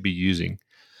they should be using.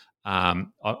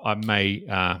 I may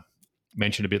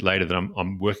mention a bit later that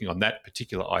I'm working on that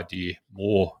particular idea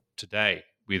more today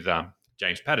with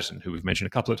James Patterson, who we've mentioned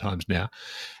a couple of times now.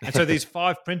 And so these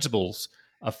 5 principles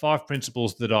are 5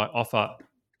 principles that I offer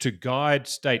to guide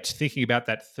states thinking about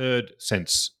that third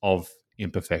sense of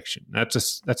imperfection. That's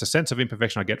a sense of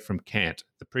imperfection I get from Kant.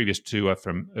 The previous 2 are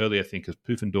from earlier thinkers,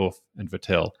 Pufendorf and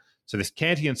Vattel. So this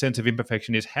Kantian sense of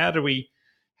imperfection is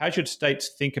how should states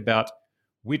think about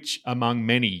which among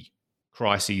many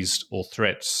crises or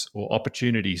threats or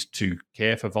opportunities to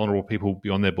care for vulnerable people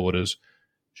beyond their borders,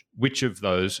 which of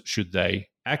those should they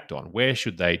act on? Where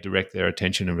should they direct their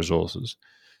attention and resources?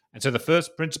 And so the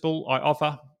first principle I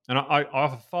offer, and I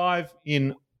offer 5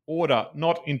 in order,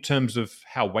 not in terms of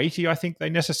how weighty I think they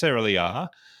necessarily are,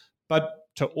 but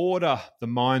to order the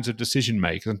minds of decision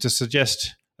makers and to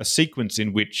suggest a sequence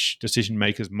in which decision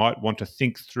makers might want to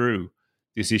think through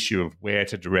this issue of where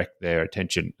to direct their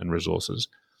attention and resources.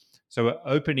 So an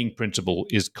opening principle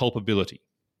is culpability.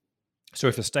 So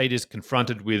if a state is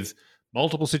confronted with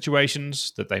multiple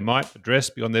situations that they might address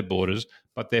beyond their borders,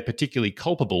 but they're particularly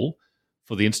culpable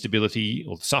for the instability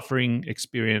or the suffering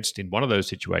experienced in one of those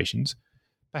situations,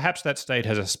 perhaps that state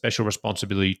has a special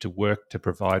responsibility to work to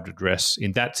provide redress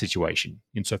in that situation,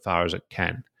 insofar as it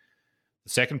can.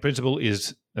 The second principle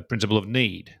is the principle of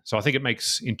need. So I think it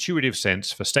makes intuitive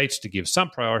sense for states to give some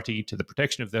priority to the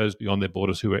protection of those beyond their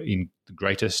borders who are in the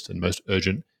greatest and most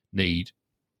urgent need.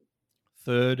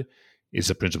 Third is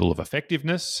the principle of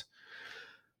effectiveness.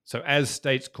 So as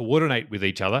states coordinate with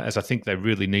each other, as I think they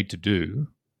really need to do,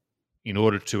 in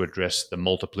order to address the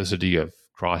multiplicity of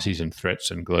crises and threats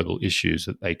and global issues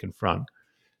that they confront,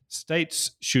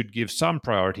 states should give some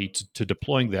priority to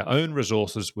deploying their own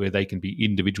resources where they can be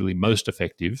individually most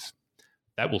effective.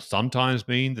 That will sometimes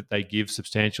mean that they give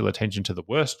substantial attention to the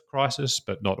worst crisis,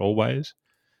 but not always.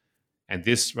 And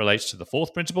this relates to the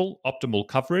fourth principle, optimal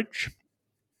coverage,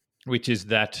 which is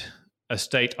that a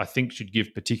state, I think, should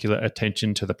give particular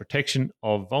attention to the protection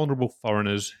of vulnerable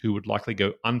foreigners who would likely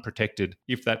go unprotected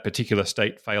if that particular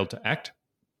state failed to act.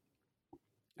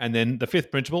 And then the fifth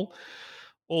principle,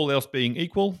 all else being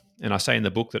equal, and I say in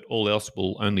the book that all else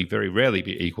will only very rarely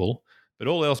be equal, but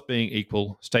all else being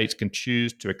equal, states can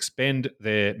choose to expend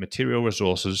their material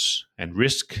resources and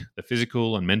risk the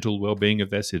physical and mental well-being of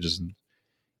their citizens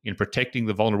in protecting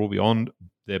the vulnerable beyond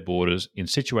their borders in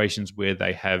situations where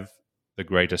they have the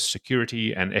greatest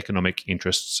security and economic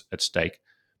interests at stake,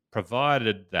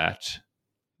 provided that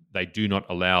they do not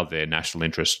allow their national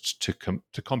interests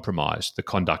to compromise the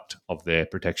conduct of their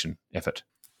protection effort.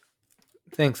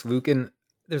 Thanks, Luke. And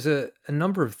there's a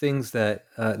number of things that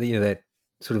that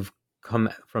sort of come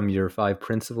from your 5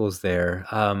 principles there.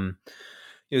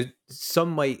 Some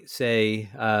might say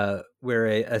where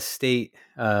a state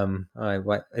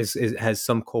has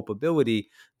some culpability,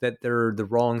 that they're the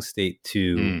wrong state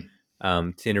to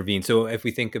intervene. So if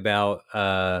we think about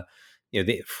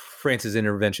France's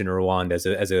intervention in Rwanda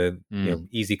as a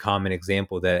easy common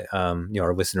example that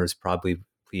our listeners probably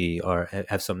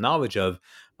have some knowledge of.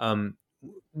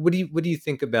 What do you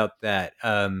think about that?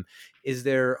 Are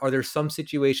there some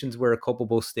situations where a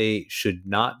culpable state should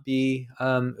not be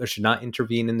or should not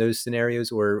intervene in those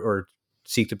scenarios or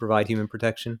seek to provide human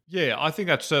protection? Yeah, I think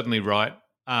that's certainly right.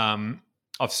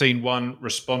 I've seen one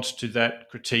response to that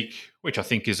critique, which I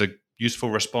think is a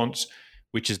useful response,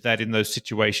 which is that in those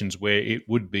situations where it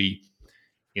would be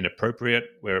inappropriate,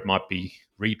 where it might be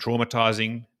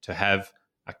re-traumatizing to have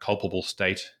a culpable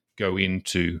state go in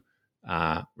to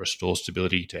restore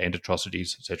stability, to end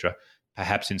atrocities, etc.,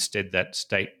 perhaps instead that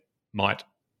state might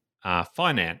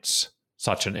finance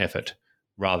such an effort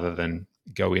rather than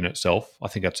go in itself. I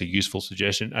think that's a useful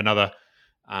suggestion. Another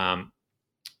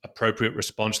appropriate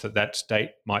response that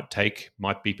state might take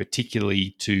might be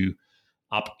particularly to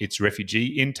up its refugee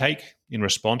intake in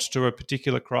response to a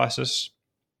particular crisis.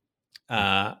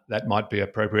 That might be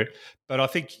appropriate. But I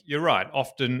think you're right.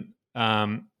 Often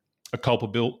a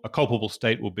culpable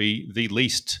state will be the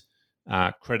least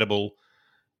credible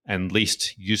and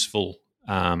least useful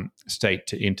state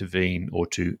to intervene or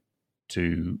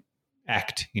to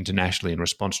act internationally in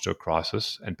response to a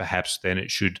crisis, and perhaps then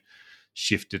it should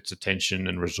shift its attention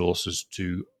and resources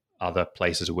to other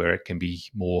places where it can be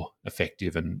more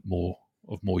effective and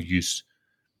of more use.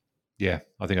 Yeah,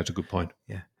 I think that's a good point.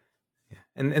 Yeah.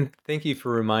 And thank you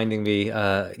for reminding me,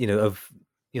 of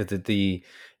the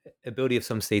ability of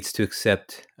some states to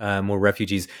accept more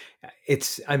refugees.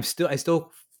 I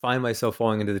still find myself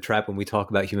falling into the trap when we talk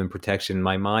about human protection.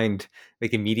 My mind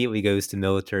immediately goes to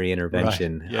military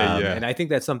intervention. Right. Yeah. And I think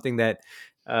that's something that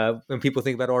when people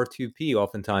think about R2P,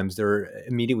 oftentimes they're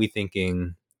immediately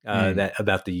thinking that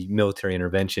about the military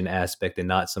intervention aspect and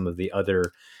not some of the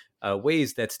other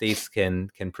ways that states can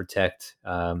protect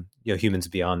humans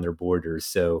beyond their borders.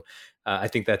 So I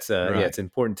think that's right. It's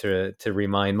important to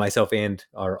remind myself and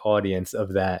our audience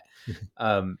of that.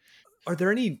 Are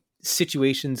there any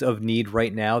situations of need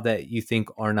right now that you think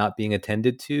are not being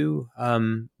attended to?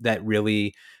 That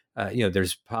really,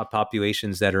 there's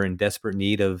populations that are in desperate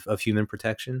need of human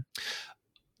protection?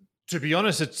 To be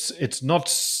honest, it's not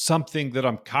something that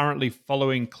I'm currently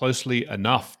following closely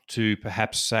enough to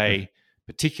perhaps say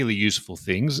particularly useful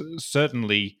things.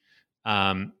 Certainly,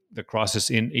 the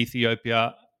crisis in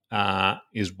Ethiopia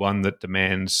is one that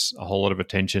demands a whole lot of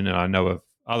attention, and I know of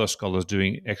other scholars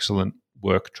doing excellent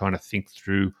work trying to think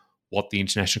through what the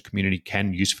international community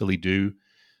can usefully do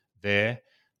there.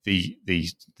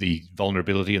 The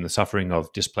vulnerability and the suffering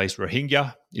of displaced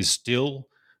Rohingya is still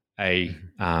a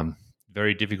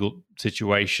very difficult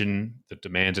situation that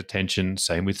demands attention.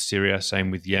 Same with Syria,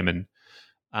 same with Yemen.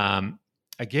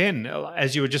 Again,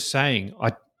 as you were just saying,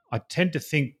 I tend to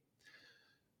think,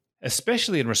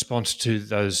 especially in response to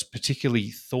those particularly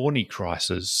thorny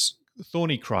crises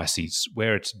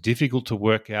where it's difficult to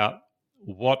work out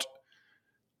what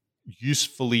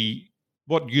useful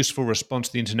response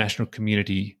the international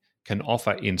community can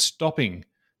offer in stopping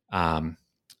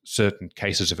certain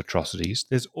cases of atrocities,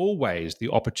 there's always the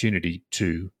opportunity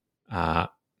to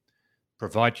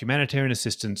provide humanitarian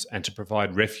assistance and to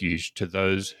provide refuge to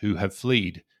those who have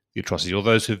fled the atrocity or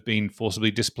those who have been forcibly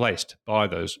displaced by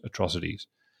those atrocities.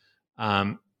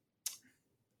 And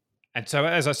so,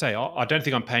 as I say, I don't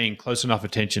think I'm paying close enough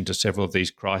attention to several of these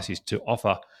crises to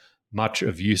offer much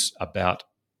of use about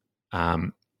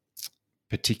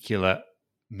particular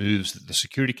moves that the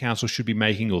Security Council should be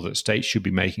making or that states should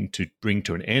be making to bring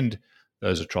to an end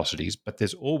those atrocities. But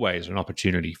there's always an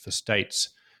opportunity for states,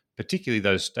 particularly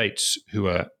those states who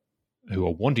are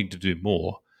wanting to do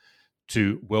more,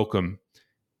 to welcome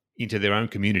into their own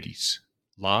communities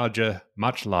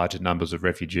much larger numbers of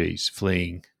refugees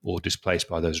fleeing or displaced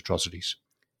by those atrocities.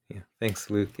 Yeah, thanks,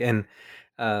 Luke. And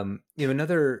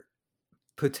another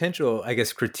potential, I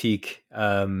guess, critique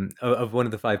of one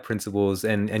of the five principles,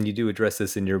 and you do address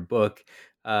this in your book,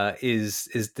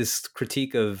 is this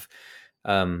critique of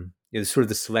sort of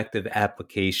the selective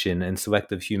application and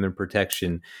selective human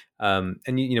protection. And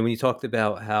when you talked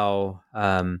about how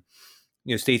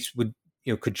states would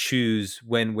could choose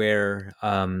when, where,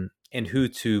 and who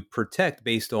to protect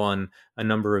based on a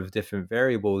number of different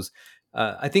variables.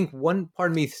 I think one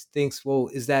part of me thinks, well,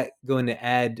 is that going to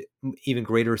add even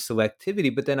greater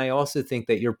selectivity? But then I also think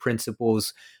that your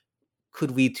principles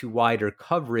could lead to wider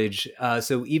coverage.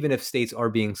 So even if states are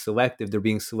being selective, they're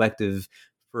being selective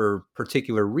for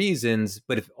particular reasons.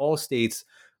 But if all states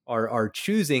are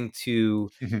choosing to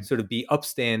sort of be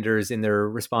upstanders in their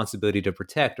responsibility to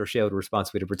protect or shared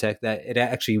responsibility to protect, that it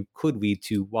actually could lead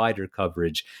to wider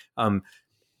coverage.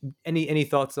 Any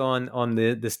thoughts on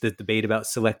this debate about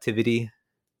selectivity?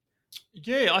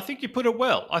 Yeah, I think you put it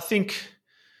well. I think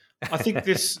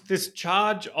this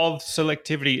charge of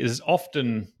selectivity is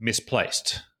often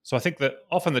misplaced. So I think that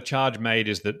often the charge made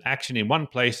is that action in one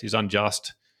place is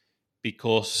unjust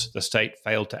because the state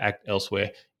failed to act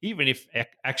elsewhere, even if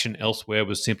action elsewhere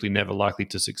was simply never likely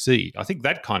to succeed. I think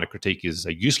that kind of critique is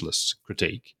a useless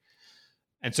critique.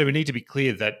 And so we need to be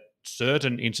clear that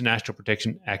certain international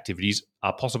protection activities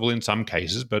are possible in some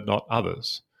cases, but not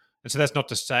others. And so that's not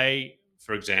to say,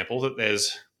 for example, that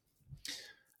there's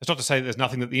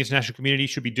nothing that the international community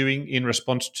should be doing in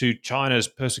response to China's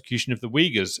persecution of the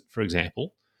Uyghurs, for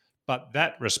example. But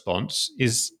that response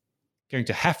is going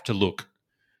to have to look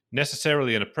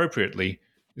necessarily and appropriately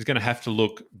is going to have to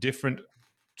look different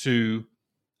to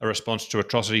a response to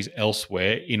atrocities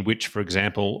elsewhere in which, for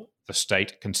example, the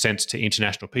state consents to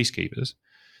international peacekeepers.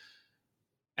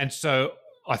 And so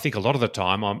I think a lot of the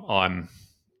time I'm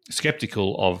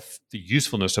skeptical of the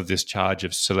usefulness of this charge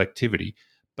of selectivity.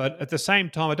 But at the same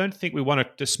time, I don't think we want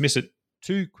to dismiss it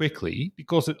too quickly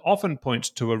because it often points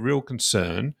to a real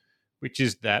concern, which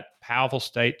is that powerful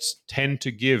states tend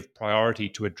to give priority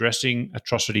to addressing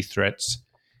atrocity threats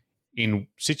in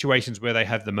situations where they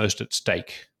have the most at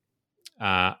stake,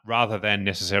 rather than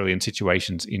necessarily in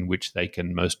situations in which they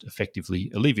can most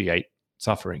effectively alleviate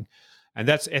suffering. And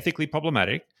that's ethically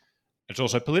problematic. It's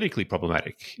also politically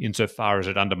problematic insofar as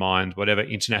it undermines whatever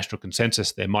international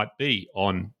consensus there might be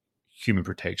on human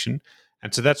protection.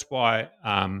 And so that's why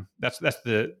that's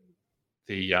the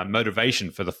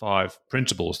motivation for the five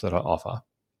principles that I offer.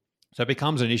 So it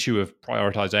becomes an issue of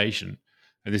prioritization.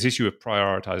 And this issue of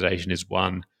prioritization is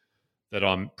one that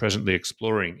I'm presently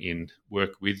exploring in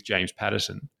work with James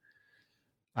Patterson.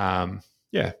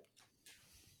 Yeah.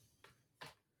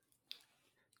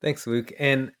 Thanks, Luke.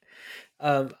 And,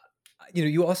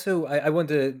 you also, I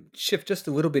wanted to shift just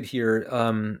a little bit here.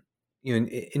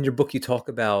 In your book, you talk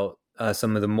about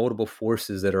some of the multiple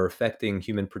forces that are affecting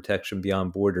human protection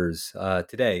beyond borders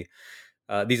today.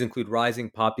 These include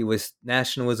rising populist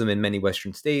nationalism in many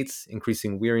Western states,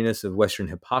 increasing weariness of Western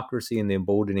hypocrisy and the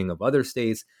emboldening of other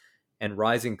states, and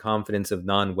rising confidence of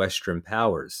non-Western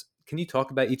powers. Can you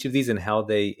talk about each of these and how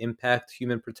they impact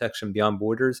human protection beyond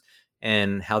borders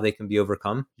and how they can be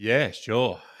overcome? Yeah,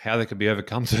 sure. How they can be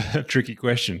overcome is a tricky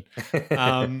question.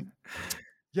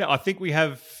 I think we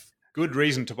have good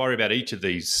reason to worry about each of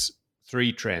these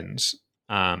three trends.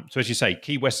 So as you say,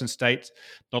 key Western states,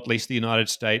 not least the United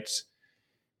States,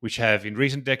 which have in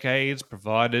recent decades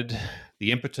provided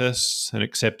the impetus and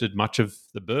accepted much of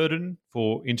the burden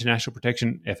for international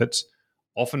protection efforts,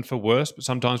 often for worse, but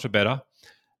sometimes for better.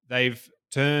 They've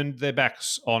turned their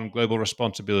backs on global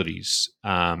responsibilities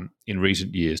in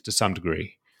recent years to some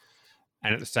degree.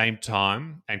 And at the same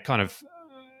time, and kind of,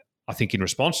 I think in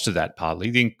response to that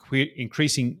partly, the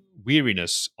increasing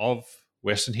weariness of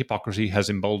Western hypocrisy has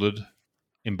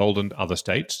emboldened other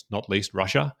states, not least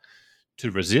Russia, to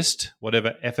resist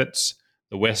whatever efforts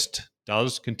the West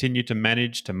does continue to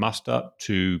manage to muster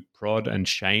to prod and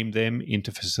shame them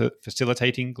into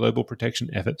facilitating global protection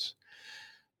efforts.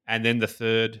 And then the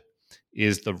third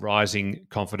is the rising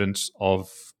confidence of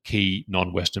key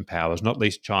non-Western powers, not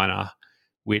least China,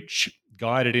 which,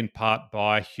 guided in part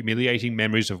by humiliating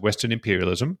memories of Western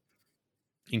imperialism,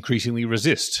 increasingly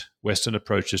resist Western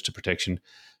approaches to protection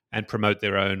and promote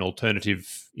their own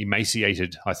alternative,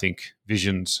 emaciated, I think,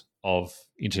 visions of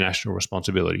international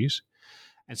responsibilities.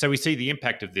 And so we see the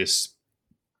impact of this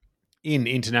in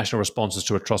international responses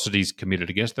to atrocities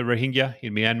committed against the Rohingya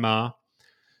in Myanmar.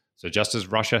 So just as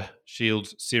Russia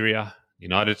shields Syria, the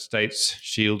United States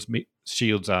shields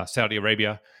Saudi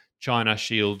Arabia, China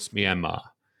shields Myanmar.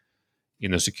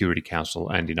 in the Security Council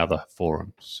and in other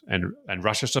forums. And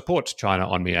Russia supports China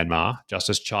on Myanmar, just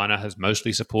as China has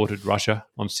mostly supported Russia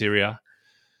on Syria.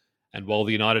 And while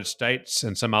the United States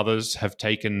and some others have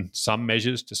taken some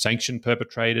measures to sanction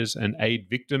perpetrators and aid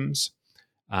victims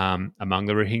among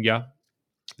the Rohingya,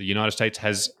 the United States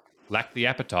has lacked the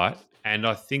appetite, and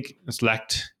I think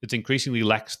it's increasingly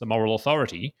lacks the moral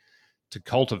authority to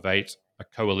cultivate a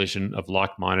coalition of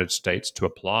like-minded states to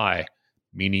apply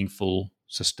meaningful,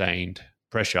 sustained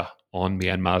pressure on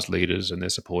Myanmar's leaders and their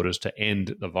supporters to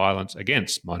end the violence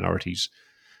against minorities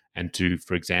and to,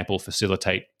 for example,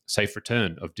 facilitate safe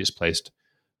return of displaced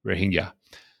Rohingya.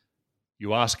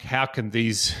 You ask, how can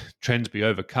these trends be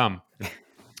overcome?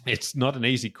 It's not an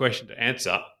easy question to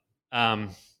answer.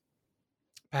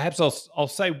 Perhaps I'll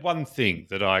say one thing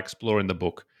that I explore in the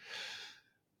book.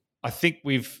 I think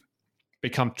we've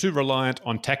become too reliant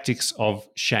on tactics of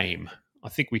shame. I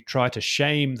think we try to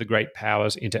shame the great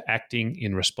powers into acting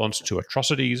in response to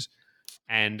atrocities,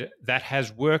 and that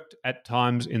has worked at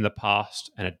times in the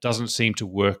past, and it doesn't seem to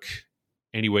work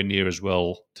anywhere near as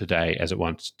well today as it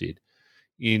once did.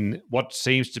 In what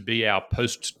seems to be our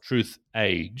post-truth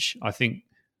age, I think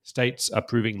states are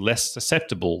proving less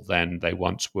susceptible than they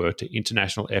once were to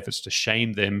international efforts to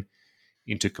shame them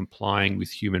into complying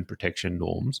with human protection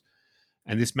norms.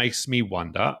 And this makes me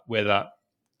wonder whether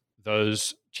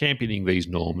those championing these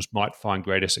norms might find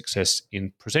greater success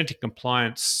in presenting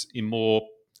compliance in more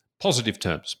positive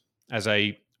terms as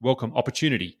a welcome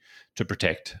opportunity to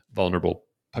protect vulnerable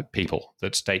people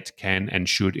that states can and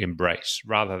should embrace,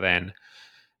 rather than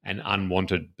an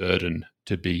unwanted burden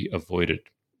to be avoided.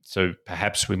 So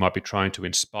perhaps we might be trying to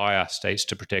inspire states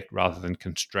to protect rather than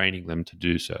constraining them to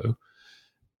do so.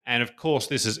 And of course,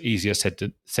 this is easier said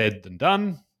than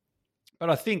done, but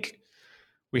I think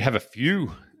we have a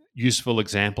few useful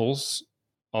examples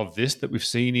of this that we've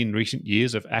seen in recent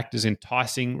years of actors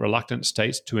enticing reluctant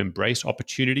states to embrace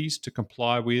opportunities to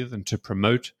comply with and to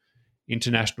promote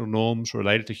international norms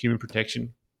related to human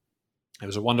protection. There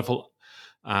was a wonderful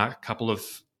couple of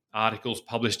articles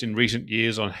published in recent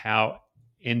years on how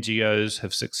NGOs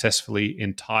have successfully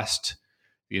enticed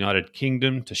the United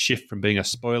Kingdom to shift from being a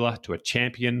spoiler to a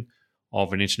champion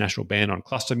of an international ban on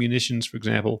cluster munitions, for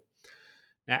example.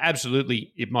 Now,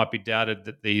 absolutely, it might be doubted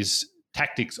that these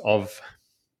tactics of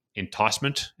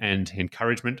enticement and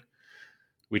encouragement,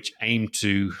 which aim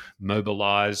to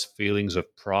mobilize feelings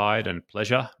of pride and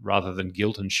pleasure rather than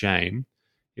guilt and shame,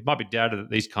 it might be doubted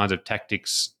that these kinds of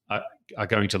tactics are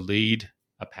going to lead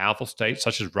a powerful state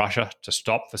such as Russia to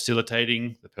stop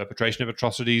facilitating the perpetration of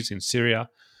atrocities in Syria,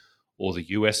 or the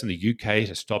US and the UK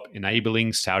to stop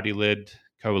enabling Saudi-led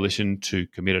coalition to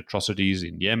commit atrocities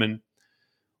in Yemen,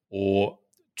 or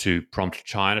to prompt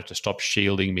China to stop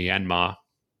shielding Myanmar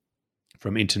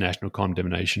from international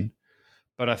condemnation.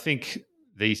 But I think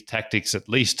these tactics at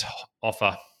least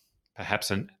offer perhaps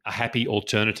a happy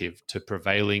alternative to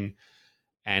prevailing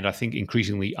and I think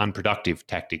increasingly unproductive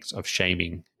tactics of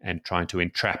shaming and trying to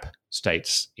entrap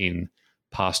states in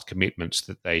past commitments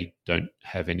that they don't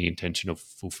have any intention of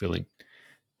fulfilling.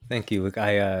 Thank you. Look,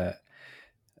 I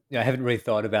haven't really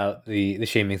thought about the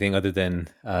shaming thing other than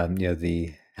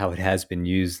the how it has been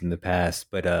used in the past,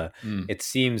 but it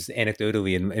seems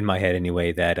anecdotally in my head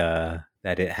anyway that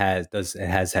it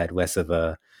has had less of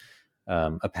a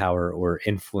power or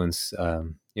influence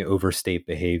over state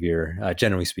behavior,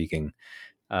 generally speaking.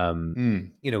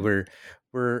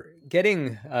 We're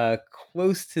getting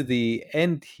close to the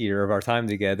end here of our time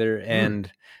together,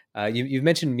 and you've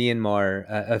mentioned Myanmar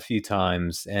a few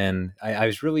times, and I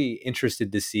was really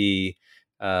interested to see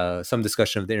some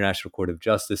discussion of the International Court of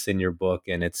Justice in your book,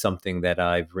 and it's something that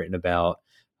I've written about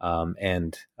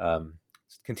and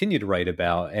continue to write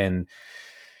about. And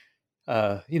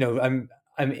I'm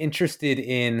interested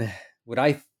in what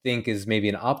I think is maybe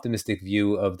an optimistic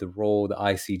view of the role the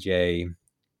ICJ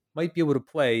might be able to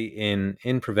play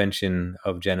in prevention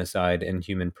of genocide and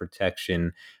human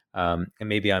protection. And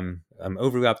maybe I'm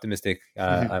overly optimistic.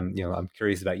 I'm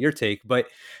curious about your take, but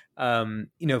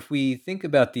if we think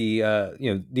about the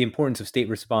importance of state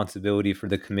responsibility for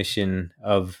the commission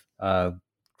of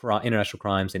international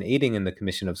crimes and aiding in the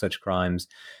commission of such crimes,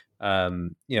 I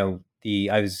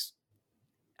was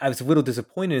a little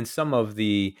disappointed in some of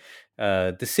the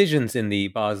decisions in the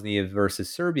Bosnia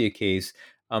versus Serbia case.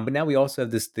 But now we also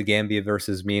have the Gambia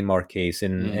versus Myanmar case,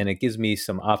 and it gives me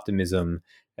some optimism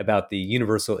about the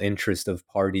universal interest of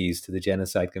parties to the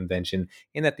Genocide Convention,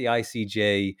 in that the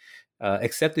ICJ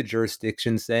accepted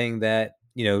jurisdiction saying that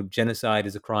genocide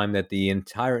is a crime that the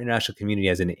entire international community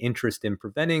has an interest in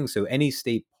preventing. So any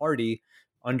state party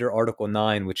under Article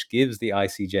 9, which gives the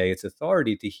ICJ its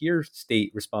authority to hear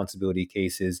state responsibility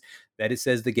cases, that it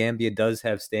says the Gambia does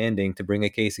have standing to bring a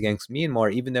case against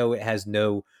Myanmar, even though it has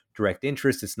no direct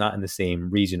interest, it's not in the same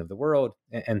region of the world,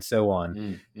 and so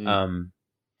on.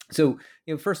 So,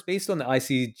 first, based on the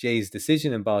ICJ's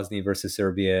decision in Bosnia versus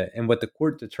Serbia and what the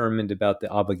court determined about the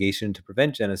obligation to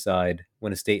prevent genocide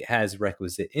when a state has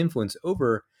requisite influence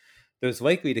over those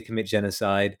likely to commit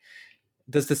genocide,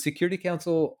 does the Security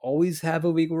Council always have a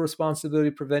legal responsibility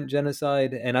to prevent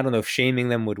genocide? And I don't know if shaming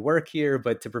them would work here,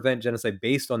 but to prevent genocide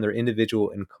based on their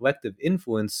individual and collective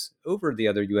influence over the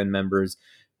other UN members.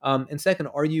 And second,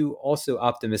 are you also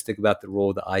optimistic about the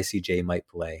role the ICJ might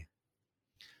play?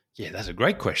 Yeah, that's a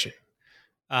great question.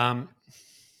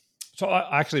 So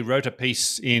I actually wrote a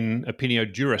piece in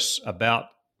Opinio Juris about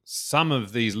some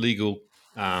of these legal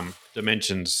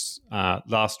dimensions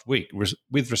last week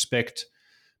with respect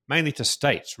mainly to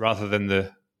states rather than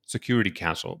the Security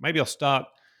Council. Maybe I'll start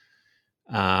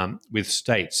with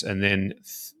states and then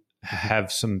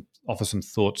offer some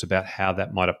thoughts about how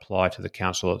that might apply to the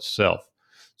Council itself.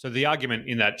 So the argument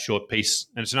in that short piece,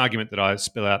 and it's an argument that I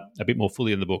spell out a bit more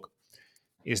fully in the book,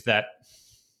 is that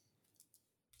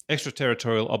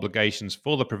extraterritorial obligations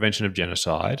for the prevention of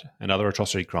genocide and other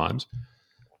atrocity crimes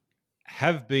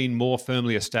have been more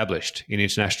firmly established in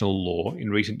international law in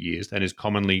recent years than is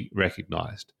commonly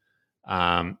recognised.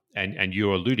 And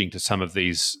you're alluding to some of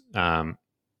these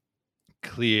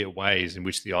clear ways in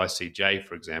which the ICJ,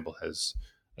 for example, has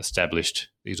established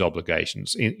these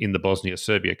obligations. In the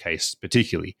Bosnia-Serbia case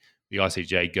particularly, the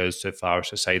ICJ goes so far as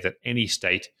to say that any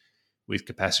state with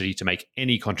capacity to make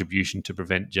any contribution to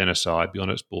prevent genocide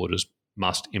beyond its borders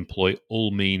must employ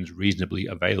all means reasonably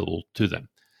available to them.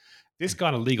 This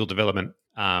kind of legal development,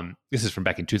 this is from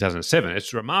back in 2007,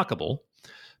 it's remarkable,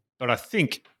 but I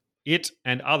think it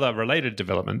and other related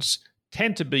developments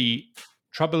tend to be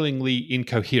troublingly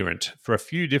incoherent for a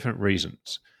few different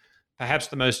reasons. Perhaps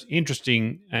the most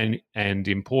interesting and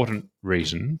important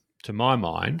reason, to my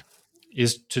mind,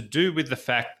 is to do with the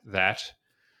fact that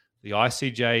the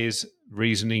ICJ's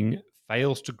reasoning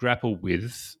fails to grapple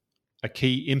with a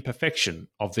key imperfection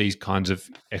of these kinds of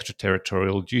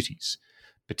extraterritorial duties,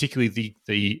 particularly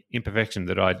the imperfection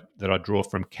that I draw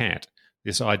from Kant.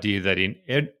 This idea that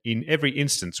in every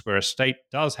instance where a state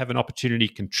does have an opportunity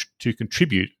to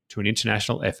contribute to an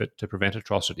international effort to prevent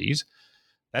atrocities,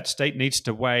 that state needs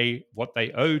to weigh what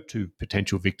they owe to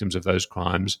potential victims of those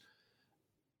crimes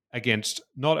against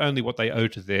not only what they owe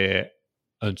to their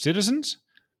own citizens,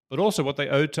 but also what they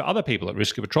owe to other people at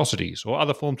risk of atrocities or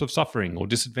other forms of suffering or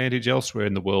disadvantage elsewhere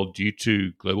in the world due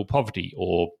to global poverty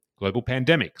or global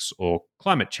pandemics or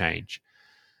climate change.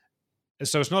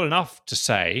 So it's not enough to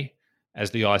say,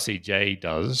 as the ICJ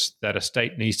does, that a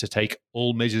state needs to take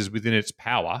all measures within its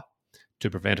power to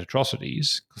prevent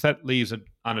atrocities, because that leaves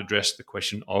unaddressed the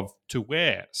question of to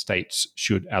where states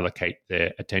should allocate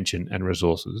their attention and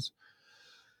resources.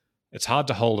 It's hard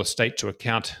to hold a state to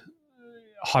account.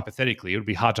 Hypothetically, it would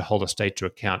be hard to hold a state to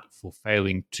account for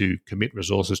failing to commit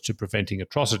resources to preventing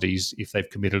atrocities if they've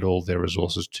committed all their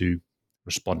resources to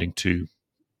responding to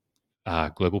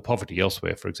global poverty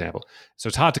elsewhere, for example. So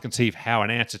it's hard to conceive how an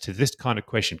answer to this kind of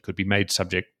question could be made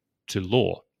subject to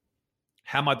law.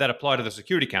 How might that apply to the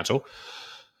Security Council?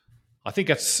 I think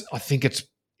it's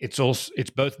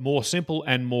both more simple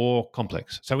and more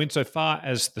complex. So insofar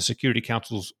as the Security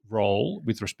Council's role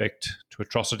with respect to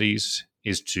atrocities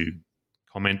is to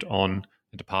comment on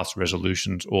and to pass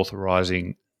resolutions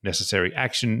authorising necessary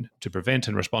action to prevent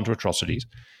and respond to atrocities,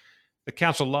 the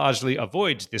Council largely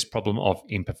avoids this problem of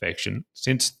imperfection,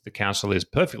 since the Council is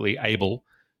perfectly able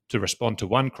to respond to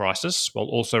one crisis while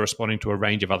also responding to a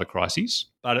range of other crises.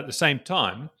 But at the same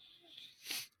time,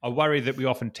 I worry that we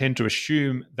often tend to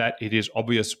assume that it is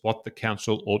obvious what the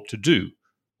Council ought to do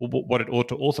or what it ought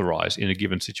to authorise in a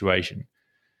given situation,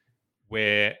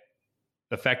 where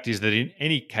the fact is that in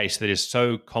any case that is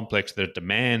so complex that it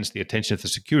demands the attention of the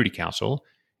Security Council,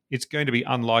 it's going to be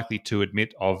unlikely to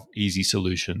admit of easy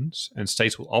solutions, and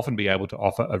states will often be able to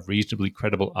offer a reasonably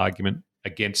credible argument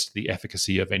against the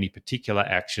efficacy of any particular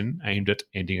action aimed at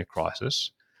ending a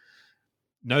crisis.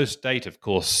 No state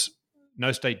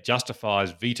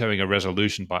justifies vetoing a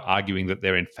resolution by arguing that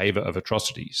they're in favour of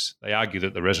atrocities. They argue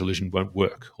that the resolution won't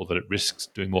work or that it risks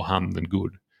doing more harm than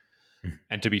good.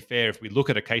 And to be fair, if we look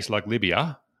at a case like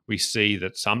Libya, we see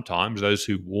that sometimes those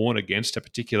who warn against a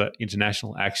particular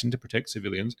international action to protect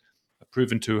civilians are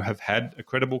proven to have had a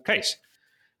credible case.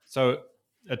 So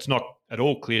it's not at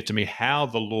all clear to me how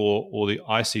the law or the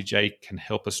ICJ can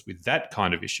help us with that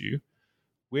kind of issue.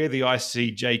 Where the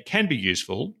ICJ can be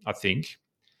useful, I think,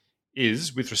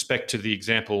 is with respect to the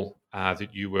example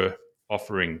that you were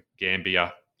offering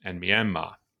Gambia and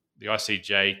Myanmar. The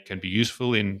ICJ can be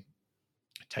useful in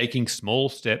taking small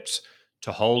steps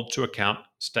to hold to account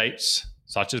states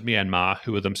such as Myanmar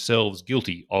who are themselves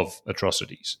guilty of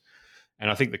atrocities.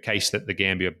 And I think the case that the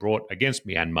Gambia brought against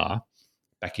Myanmar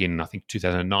back in, I think,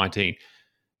 2019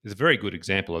 is a very good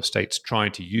example of states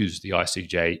trying to use the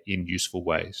ICJ in useful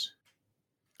ways.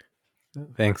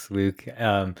 Thanks, Luke.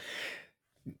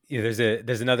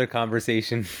 There's another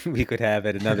conversation we could have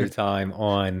at another time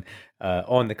on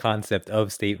the concept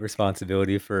of state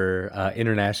responsibility for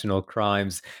international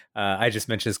crimes. I just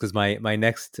mentioned this because my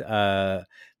next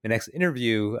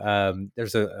interview,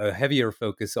 there's a heavier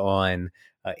focus on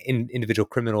individual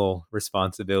criminal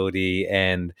responsibility,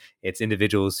 and it's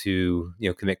individuals who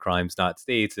commit crimes, not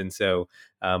states. And so,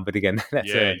 but again,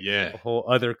 that's a whole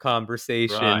other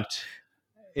conversation. Right.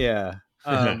 Yeah.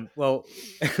 Well,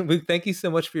 Luke, thank you so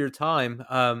much for your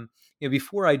time.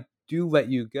 Before I do let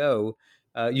you go,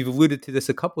 you've alluded to this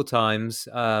a couple times,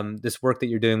 this work that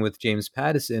you're doing with James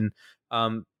Pattison.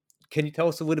 Can you tell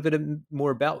us a little bit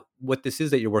more about what this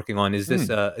is that you're working on? Is this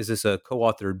a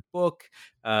co-authored book?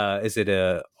 Is it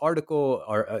an article?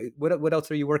 Or what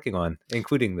else are you working on,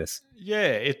 including this? Yeah,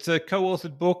 it's a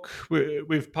co-authored book.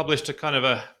 We've published a kind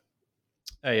of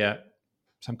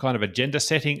some kind of agenda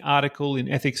setting article in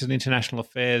Ethics and International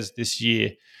Affairs this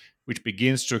year, which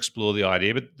begins to explore the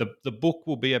idea. But the book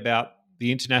will be about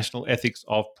the international ethics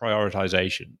of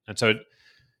prioritization. And so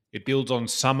it builds on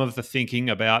some of the thinking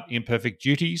about imperfect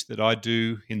duties that I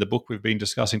do in the book we've been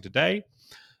discussing today,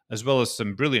 as well as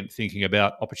some brilliant thinking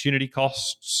about opportunity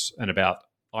costs and about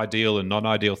ideal and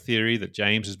non-ideal theory that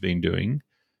James has been doing.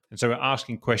 And so we're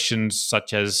asking questions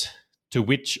such as, to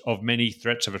which of many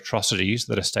threats of atrocities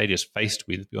that a state is faced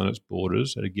with beyond its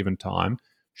borders at a given time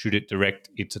should it direct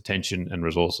its attention and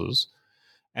resources?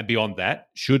 And beyond that,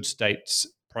 should states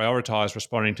prioritize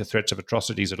responding to threats of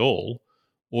atrocities at all,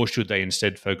 or should they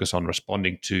instead focus on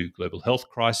responding to global health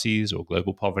crises or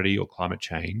global poverty or climate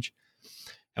change?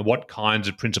 And what kinds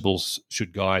of principles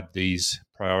should guide these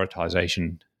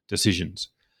prioritization decisions?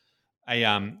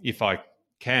 If I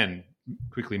can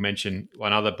quickly mention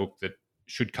one other book that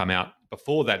should come out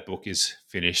before that book is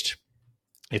finished.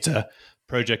 It's a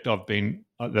project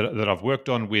that I've worked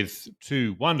on with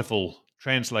two wonderful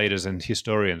translators and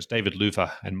historians, David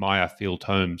Lufer and Maya Field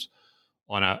Holmes,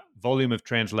 on a volume of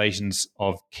translations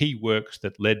of key works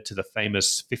that led to the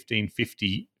famous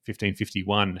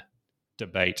 1550-1551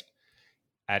 debate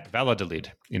at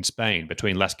Valladolid in Spain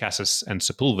between Las Casas and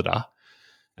Sepulveda.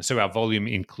 And so our volume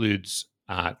includes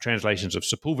translations of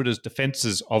Sepulveda's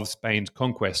defenses of Spain's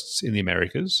conquests in the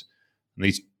Americas. And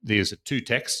these are two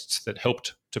texts that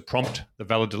helped to prompt the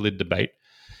Valladolid debate.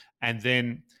 And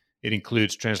then it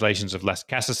includes translations of Las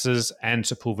Casas's and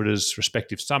Sepulveda's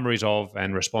respective summaries of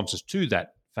and responses to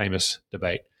that famous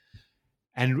debate.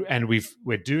 And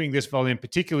we're doing this volume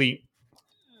particularly,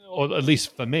 or at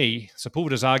least for me,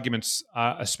 Sepulveda's arguments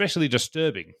are especially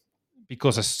disturbing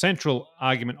because a central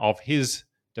argument of his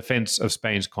defense of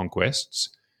Spain's conquests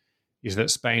is that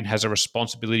Spain has a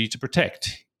responsibility to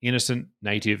protect innocent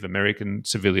Native American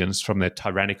civilians from their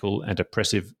tyrannical and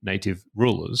oppressive native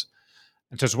rulers.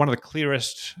 And so it's one of the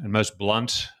clearest and most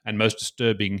blunt and most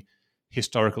disturbing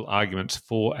historical arguments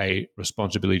for a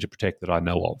responsibility to protect that I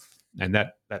know of. And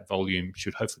that volume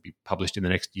should hopefully be published in the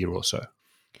next year or so.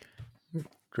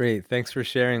 Great. Thanks for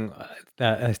sharing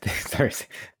that.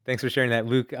 Thanks for sharing that,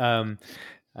 Luke.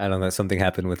 I don't know, something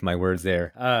happened with my words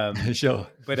there. Sure.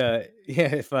 But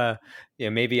if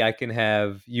maybe I can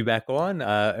have you back on,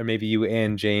 or maybe you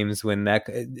and James when that.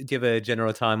 Do you have a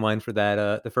general timeline for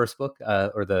that? The first book,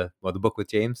 or the book with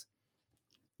James?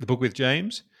 The book with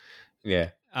James?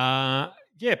 Yeah.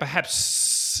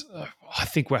 Perhaps. I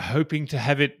think we're hoping to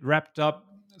have it wrapped up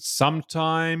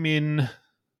sometime in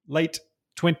late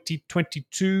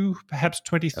 2022, perhaps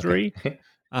 23. Okay.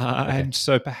 And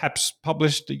so perhaps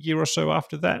published a year or so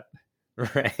after that.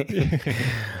 Right.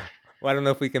 Well, I don't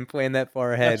know if we can plan that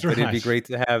far ahead, but it'd be great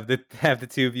to have the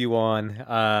two of you on.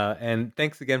 And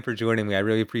thanks again for joining me. I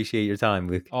really appreciate your time,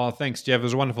 Luke. Oh, thanks, Jeff. It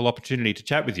was a wonderful opportunity to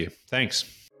chat with you. Thanks.